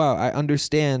like, oh, wow, I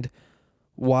understand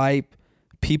why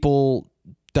people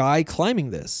die climbing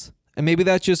this. And maybe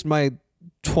that's just my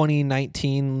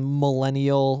 2019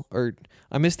 millennial, or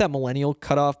I missed that millennial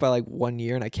cutoff by like 1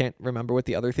 year, and I can't remember what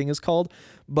the other thing is called.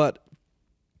 But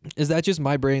is that just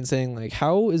my brain saying, like,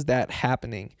 how is that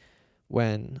happening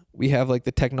when we have, like,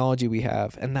 the technology we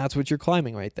have, and that's what you're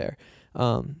climbing right there?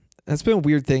 That's been a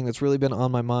weird thing that's really been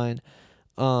on my mind.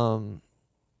 Also,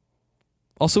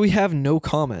 we have no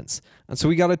comments, and so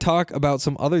we got to talk about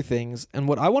some other things, and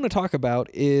what I want to talk about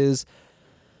is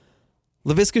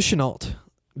Laviska Shenault,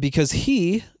 because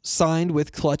he signed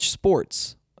with Clutch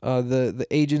Sports, the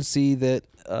agency that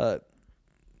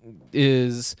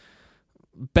is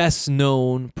best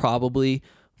known probably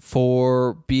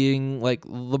for being like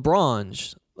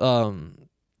LeBron's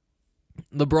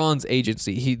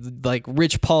agency. He like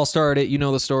Rich Paul started it. You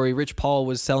know the story. Rich Paul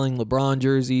was selling LeBron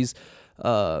jerseys,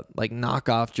 like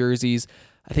knockoff jerseys.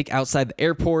 I think outside the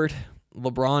airport,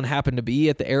 LeBron happened to be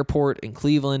at the airport in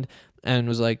Cleveland and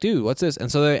was like, dude, what's this?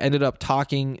 And so they ended up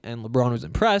talking, and LeBron was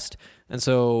impressed. And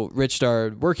so Rich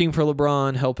started working for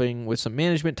LeBron, helping with some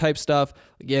management type stuff.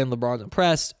 Again, LeBron's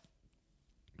impressed.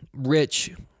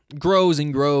 Rich grows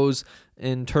and grows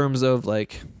in terms of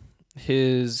like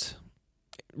his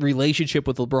relationship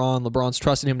with LeBron. LeBron's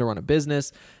trusting him to run a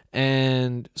business.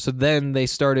 And so then they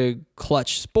started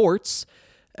Clutch Sports,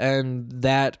 and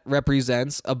that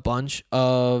represents a bunch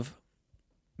of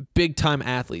big time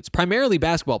athletes, primarily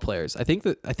basketball players. I think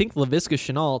Laviska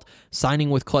Shenault signing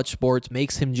with Clutch Sports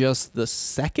makes him just the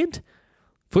second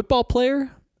football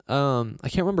player. I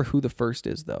can't remember who the first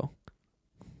is though.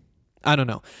 I don't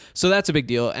know. So that's a big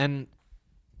deal, and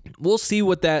we'll see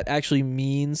what that actually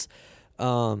means.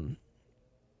 In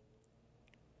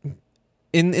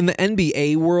the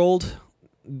NBA world,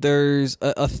 there's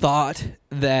a thought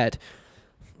that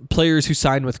players who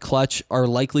sign with Clutch are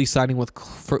likely signing with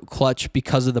Clutch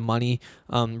because of the money.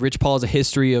 Rich Paul has a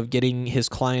history of getting his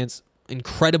clients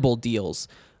incredible deals.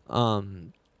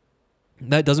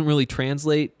 That doesn't really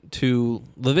translate to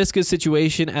Laviska's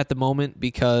situation at the moment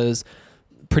because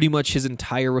pretty much his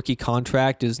entire rookie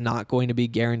contract is not going to be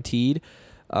guaranteed.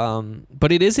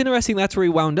 But it is interesting that's where he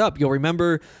wound up. You'll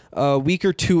remember a week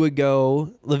or two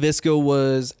ago, Laviska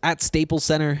was at Staples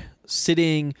Center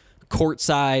sitting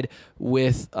courtside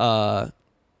with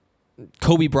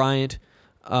Kobe Bryant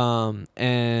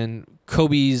and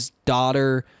Kobe's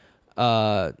daughter,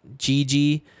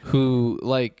 Gigi, who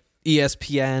like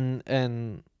ESPN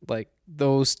and like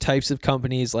those types of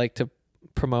companies like to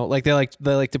promote. Like they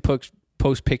like to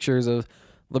post pictures of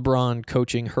LeBron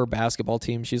coaching her basketball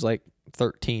team. She's like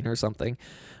 13 or something,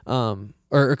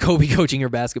 or Kobe coaching her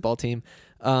basketball team.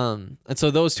 And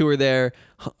so those two are there.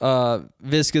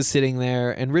 Visca's sitting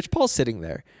there, and Rich Paul's sitting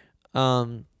there.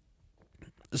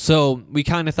 So we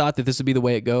kind of thought that this would be the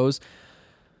way it goes.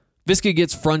 Visca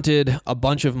gets fronted a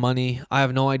bunch of money. I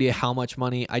have no idea how much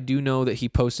money. I do know that he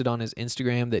posted on his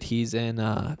Instagram that he's in,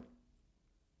 I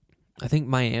think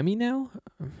Miami now,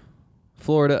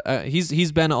 Florida.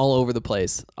 He's been all over the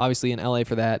place. Obviously in LA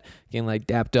for that, getting like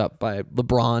dapped up by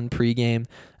LeBron pregame,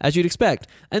 as you'd expect.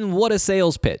 And what a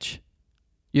sales pitch.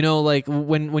 You know, like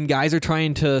when guys are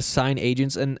trying to sign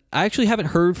agents, and I actually haven't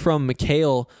heard from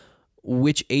Mikhail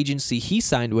which agency he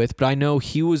signed with, but I know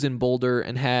he was in Boulder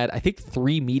and had, I think,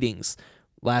 3 meetings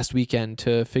last weekend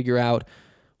to figure out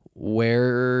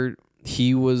where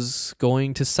he was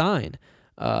going to sign.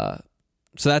 So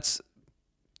that's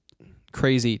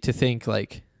crazy to think,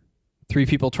 like 3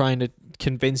 people trying to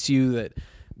convince you that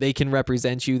they can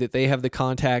represent you, that they have the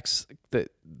contacts, that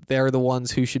they're the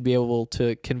ones who should be able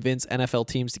to convince NFL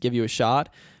teams to give you a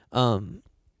shot.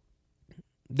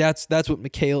 That's what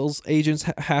Mikhail's agents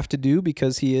have to do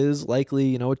because he is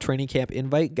likely, a training camp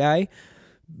invite guy.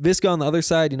 Visca on the other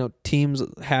side, teams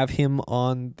have him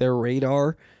on their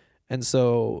radar. And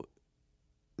so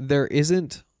there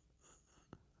isn't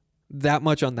that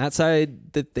much on that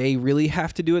side that they really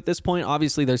have to do at this point.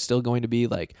 Obviously, there's still going to be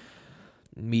like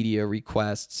media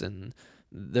requests, and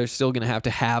they're still going to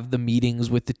have the meetings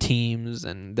with the teams,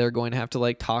 and they're going to have to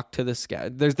like talk to the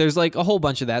scout. There's like a whole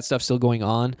bunch of that stuff still going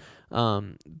on,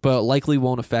 but likely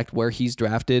won't affect where he's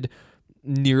drafted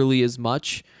nearly as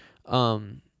much.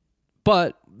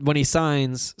 But when he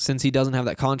signs, since he doesn't have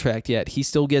that contract yet, he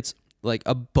still gets like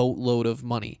a boatload of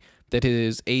money that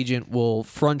his agent will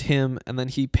front him, and then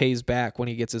he pays back when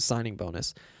he gets his signing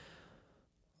bonus.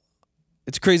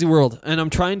 It's a crazy world, and I'm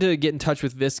trying to get in touch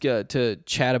with Visca to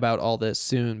chat about all this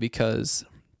soon because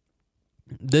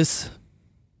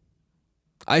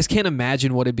I just can't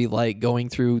imagine what it'd be like going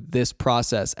through this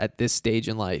process at this stage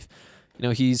in life.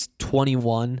 He's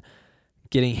 21,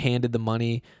 getting handed the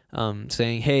money,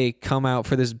 saying, hey, come out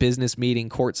for this business meeting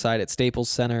courtside at Staples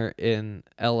Center in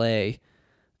LA,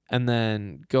 and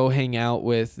then go hang out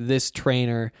with this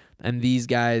trainer and these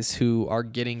guys who are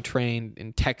getting trained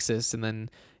in Texas and then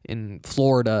in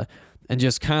Florida, and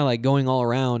just kind of like going all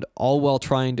around, all while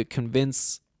trying to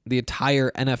convince the entire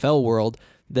NFL world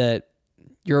that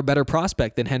you're a better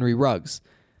prospect than Henry Ruggs.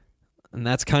 And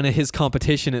that's kind of his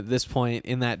competition at this point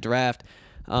in that draft.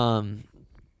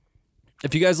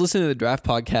 If you guys listen to the draft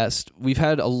podcast, we've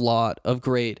had a lot of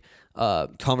great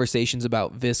conversations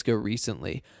about Visca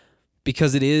recently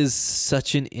because it is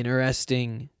such an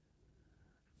interesting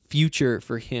future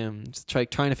for him,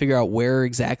 trying to figure out where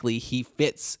exactly he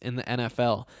fits in the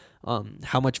NFL.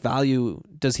 How much value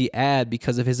does he add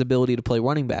because of his ability to play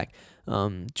running back?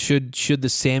 Should the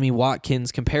Sammy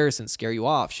Watkins comparison scare you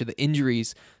off? Should the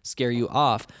injuries scare you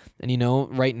off?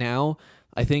 And right now,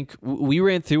 I think we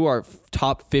ran through our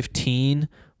top 15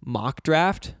 mock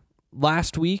draft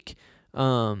last week.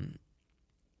 And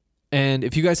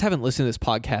if you guys haven't listened to this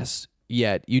podcast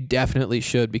yet, you definitely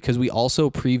should, because we also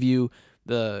preview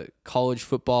the college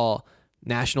football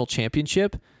national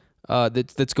championship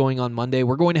that's going on Monday.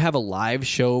 We're going to have a live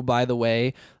show, by the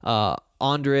way.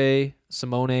 Andre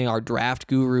Simone, our draft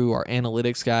guru, our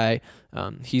analytics guy,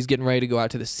 he's getting ready to go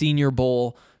out to the Senior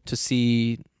Bowl to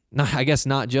see,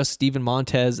 not just Steven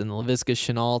Montez and Laviska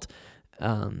Shenault,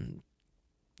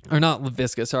 or not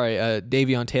Laviska, sorry,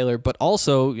 Davion Taylor, but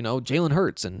also, Jalen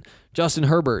Hurts and Justin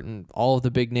Herbert and all of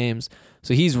the big names.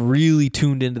 So he's really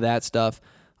tuned into that stuff.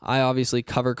 I obviously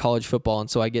cover college football, and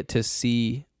so I get to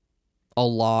see a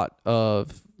lot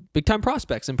of big-time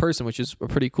prospects in person, which is a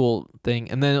pretty cool thing.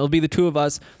 And then it'll be the two of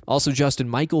us. Also, Justin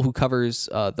Michael, who covers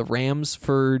the Rams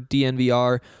for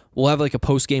DNVR. We'll have like a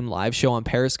post-game live show on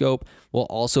Periscope. We'll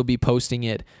also be posting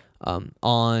it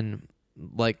on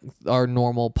like our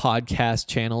normal podcast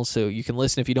channels, so you can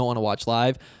listen if you don't want to watch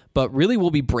live. But really,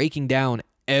 we'll be breaking down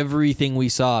everything we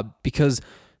saw, because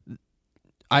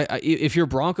if you're a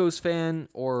Broncos fan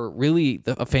or really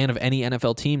a fan of any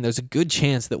NFL team, there's a good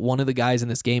chance that one of the guys in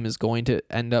this game is going to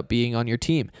end up being on your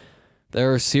team.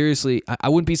 There are seriously, I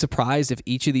wouldn't be surprised if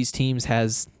each of these teams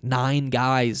has 9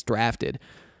 guys drafted.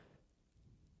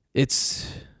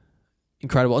 It's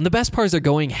incredible. And the best part is they're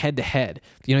going head to head.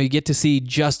 You know, you get to see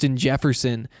Justin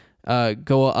Jefferson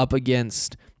go up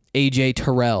against AJ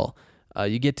Terrell.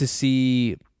 You get to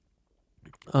see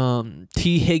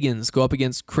T. Higgins go up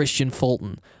against Christian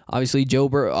Fulton. Obviously, Joe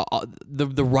Burrow,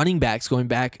 the running backs going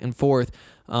back and forth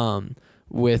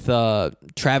with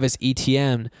Travis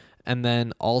Etienne, and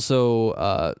then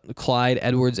also Clyde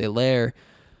Edwards-Helaire.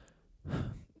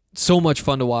 So much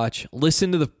fun to watch.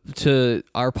 Listen to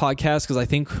our podcast, because I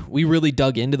think we really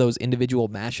dug into those individual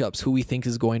matchups, who we think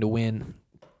is going to win.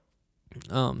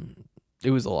 It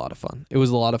was a lot of fun.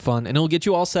 And it'll get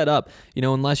you all set up, you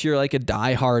know, unless you're like a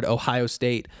diehard Ohio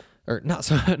State, or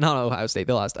not Ohio State,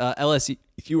 they lost, LSU,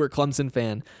 if you were a Clemson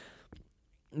fan.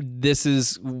 This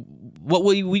is what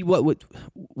we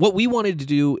wanted to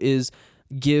do, is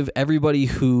give everybody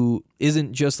who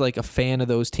isn't just like a fan of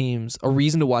those teams a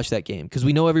reason to watch that game, because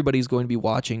we know everybody's going to be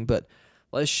watching, but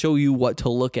let's show you what to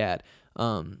look at,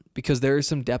 because there are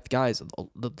some depth guys,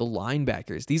 the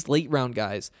linebackers, these late round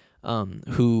guys,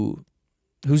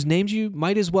 whose names you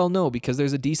might as well know, because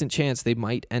there's a decent chance they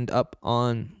might end up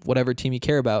on whatever team you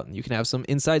care about, and you can have some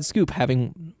inside scoop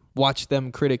having watched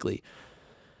them critically.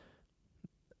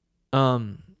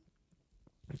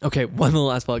 Okay, one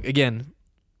last plug. Again,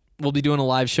 we'll be doing a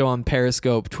live show on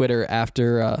Periscope, Twitter,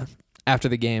 after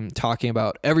the game, talking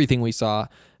about everything we saw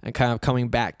and kind of coming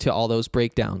back to all those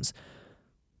breakdowns.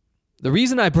 The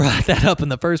reason I brought that up in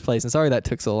the first place, and sorry that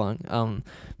took so long,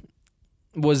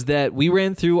 was that we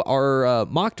ran through our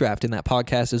mock draft in that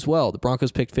podcast as well. The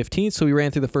Broncos picked 15th, so we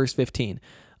ran through the first 15.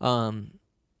 To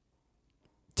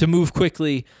move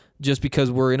quickly, just because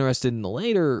we're interested in the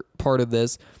later part of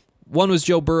this, 1 was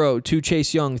Joe Burrow, 2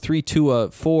 Chase Young, 3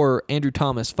 Tua, 4 Andrew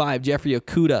Thomas, 5 Jeffrey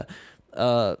Okudah,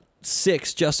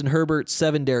 6 Justin Herbert,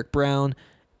 7 Derek Brown,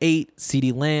 8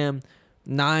 CeeDee Lamb,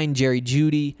 9 Jerry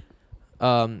Jeudy.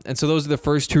 And so those are the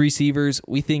first 2 receivers.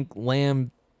 We think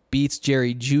Lamb beats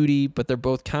Jerry Jeudy, but they're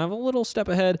both kind of a little step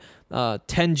ahead. 10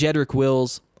 Jedrick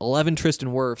Wills, 11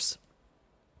 Tristan Wirfs.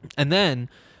 And then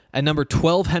at number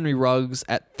 12, Henry Ruggs,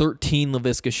 at 13,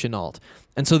 Laviska Shenault.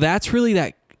 And so that's really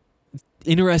that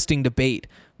interesting debate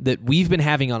that we've been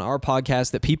having on our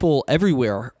podcast, that people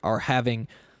everywhere are having.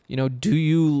 You know, do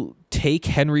you take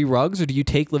Henry Ruggs or do you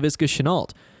take Laviska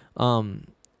Shenault?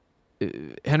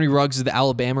 Henry Ruggs is the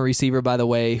Alabama receiver, by the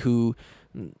way, who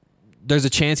there's a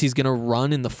chance he's going to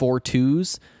run in the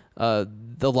 4.2s. A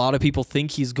lot of people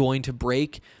think he's going to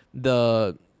break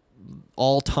the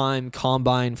all-time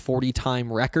combine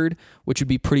 40-time record, which would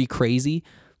be pretty crazy,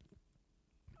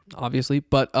 obviously.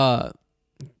 But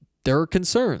there are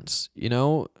concerns. You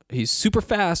know, he's super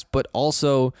fast, but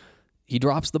also he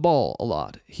drops the ball a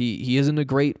lot. He isn't a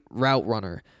great route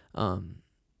runner.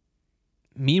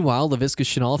 Meanwhile, Laviska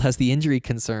Shenault has the injury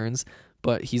concerns,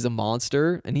 but he's a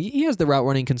monster, and he has the route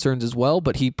running concerns as well,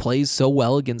 but he plays so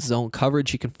well against zone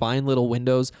coverage. He can find little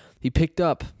windows.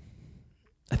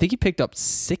 I think he picked up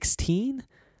 16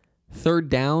 third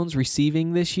downs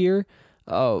receiving this year,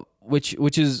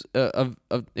 which is a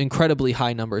incredibly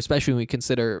high number, especially when we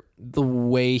consider the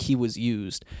way he was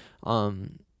used.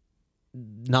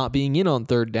 Not being in on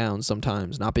third down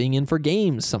sometimes, not being in for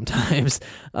games sometimes.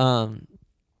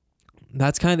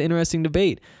 That's kind of the interesting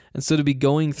debate. And so to be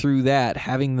going through that,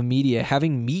 having the media,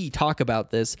 having me talk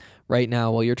about this right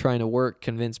now while you're trying to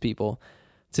convince people,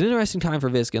 it's an interesting time for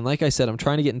Visk. And like I said, I'm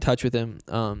trying to get in touch with him.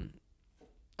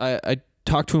 I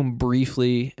talked to him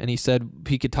briefly, and he said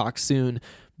he could talk soon,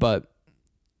 but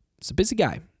it's a busy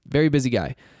guy, very busy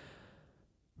guy.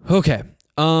 Okay.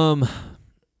 I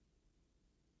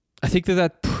think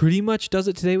that pretty much does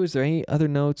it today. Was there any other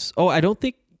notes? Oh, I don't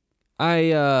think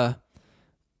I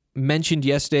mentioned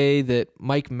yesterday that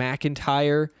Mike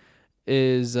McIntyre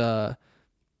is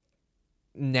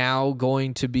now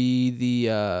going to be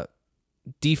the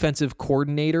defensive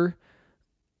coordinator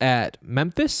at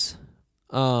Memphis.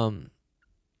 You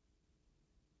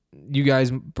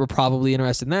guys were probably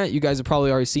interested in that. You guys have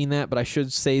probably already seen that, but I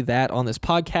should say that on this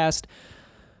podcast.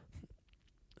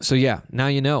 So yeah, now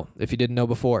you know, if you didn't know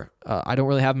before. I don't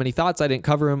really have many thoughts. I didn't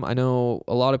cover him. I know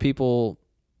a lot of people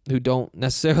who don't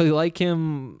necessarily like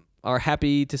him are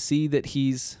happy to see that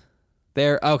he's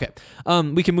there. Okay.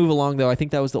 We can move along, though. I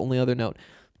think that was the only other note.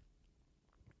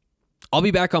 I'll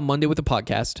be back on Monday with the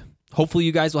podcast. Hopefully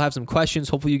you guys will have some questions.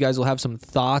 Hopefully you guys will have some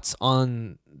thoughts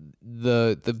on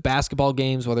the basketball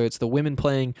games, whether it's the women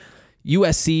playing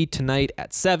USC tonight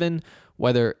at 7,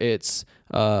 whether it's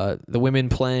the women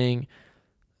playing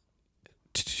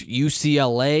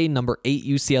UCLA, number 8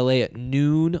 UCLA at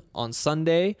noon on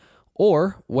Sunday,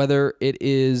 or whether it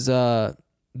is the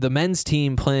men's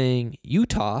team playing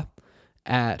Utah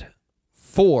at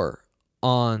 4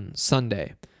 on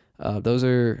Sunday. Those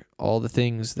are all the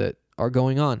things that are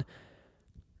going on.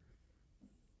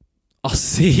 I'll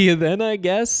see you then, I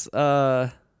guess.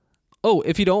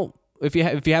 If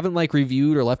you haven't like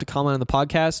reviewed or left a comment on the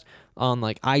podcast on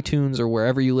like iTunes or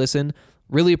wherever you listen,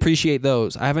 really appreciate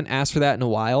those. I haven't asked for that in a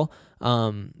while,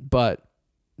 but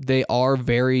they are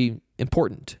very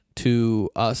important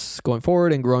to us going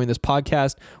forward and growing this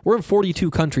podcast. We're in 42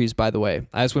 countries, by the way.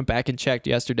 I just went back and checked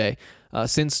yesterday.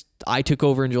 Since I took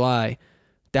over in July,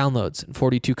 downloads in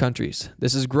 42 countries.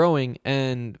 This is growing,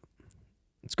 and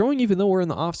it's growing even though we're in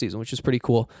the off season, which is pretty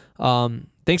cool.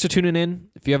 Thanks for tuning in.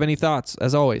 If you have any thoughts,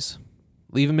 as always,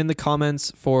 leave them in the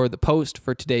comments for the post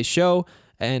for today's show,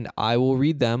 and I will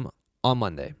read them on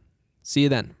Monday. See you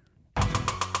then.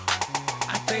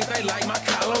 I think they like my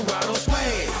Colorado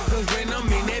swag, 'cause when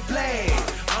I'm in that flag,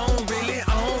 I don't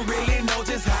really know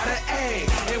just how to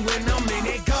act. And when I'm in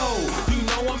that goal, you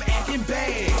know I'm acting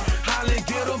bad. Holla,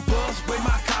 get a bus with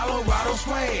my Colorado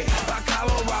swag. My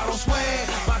Colorado swag,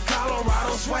 my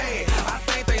Colorado swag. I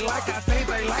think they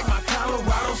like my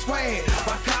Colorado swag.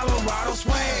 My Colorado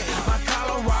swag, my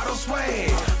Colorado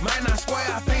swag. Man, I swear,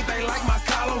 I think they like my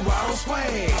Colorado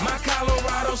swag. My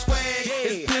Colorado swag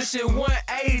is pushing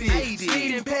 180.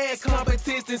 Speeding past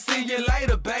competition, see you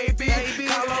later, baby.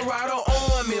 Colorado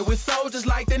Army with soldiers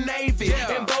like the Navy.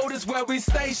 And Boulder's where we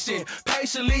station,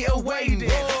 patiently awaiting.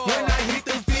 When I hit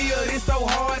the field, it's so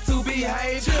hard to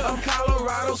behave. I'm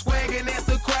Colorado swagging as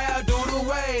the crowd do the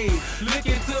wave. Look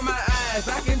into my eyes,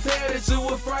 I can tell that you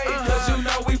afraid. 'Cause you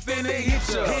know we finna hit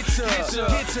ya.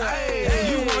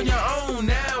 Hey, you on your own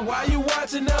now, why you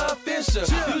watching the official?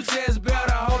 You just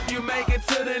better hope you make it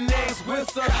to the next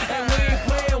whistle. And we ain't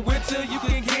playing with you, you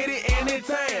can get it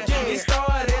anytime. It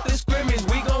started at the scrimmage,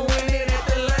 we gon' win it at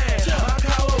the line. My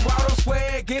Colorado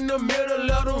swag in the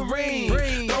middle of the ring.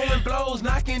 Throwing blows,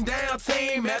 knocking down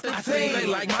team after team. I think they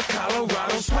like my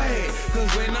Colorado swag,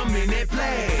 'cause when I'm in that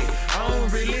flag, I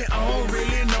don't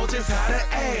really know just how to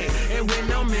act. And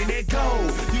when I'm in that goal,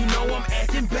 you know I'm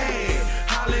acting bad.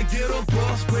 Holla, get a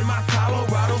bus with my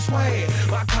Colorado swag.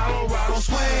 My Colorado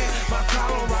swag, my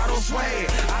Colorado swag.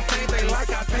 I think they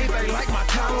like my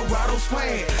Colorado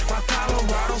swag. My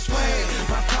Colorado swag,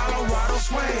 my Colorado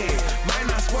swag. Man,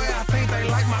 I swear, I think they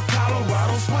like my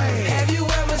Colorado swag. Have you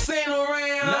ever seen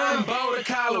around? I'm Boulder,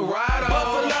 Colorado.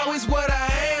 Buffalo is what I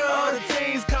am. All the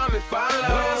teams come and follow.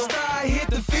 When I start hit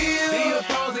the field, the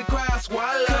opposing crowd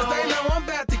swallow. 'Cause they know I'm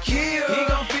about to kill. He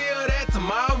gon' feel that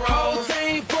tomorrow. Whole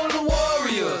team full of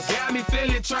warriors. Got me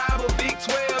feeling tribal. Big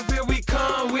 12, here we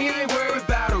come. We ain't worried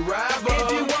about a rival.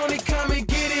 If you want it, come and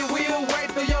get it. We'll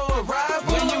wait for your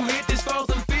arrival. When you hit this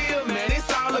Folsom field, man,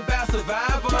 it's all about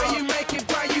survival. Pray you make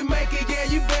it, yeah,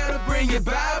 you better bring your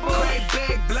Bible. Crack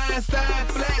back, blind side,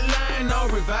 flat line, no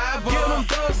revival.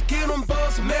 Get them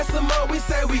bucks, mess them up, we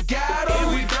say we got them.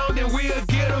 If we don't, then we'll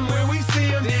get them. When we see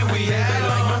them, then we have them.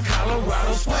 Like my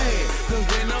Colorado swag, 'cause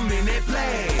when I'm in that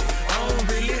flag, I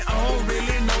don't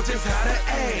really know just how to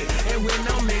act. And when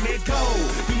I'm in that goal,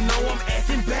 you know I'm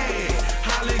acting bad.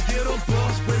 Holla, get a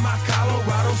bus with my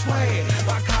Colorado swag.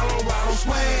 My Colorado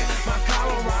swag, my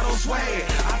Colorado swag.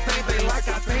 I think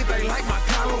they like my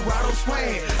Colorado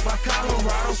swag. My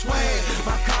Colorado swag,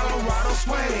 my Colorado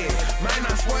swag. Man,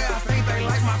 I swear, I think they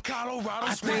like my Colorado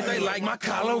swag. I think they like my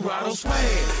Colorado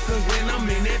swag. 'Cause when I'm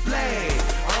in that flag,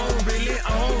 I don't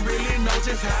really know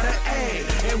just how to act.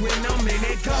 And when I'm in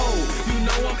that goal, you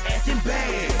know I'm acting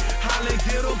bad. Holla,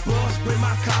 get a bus with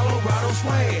my Colorado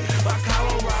swag. My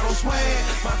Colorado swag,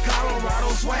 my Colorado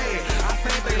swag. I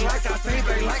think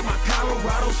they like my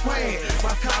Colorado swag.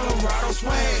 My Colorado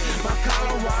swag, my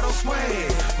Colorado swag.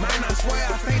 Man, I swear,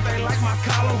 I think they like my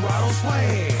Colorado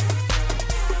swag.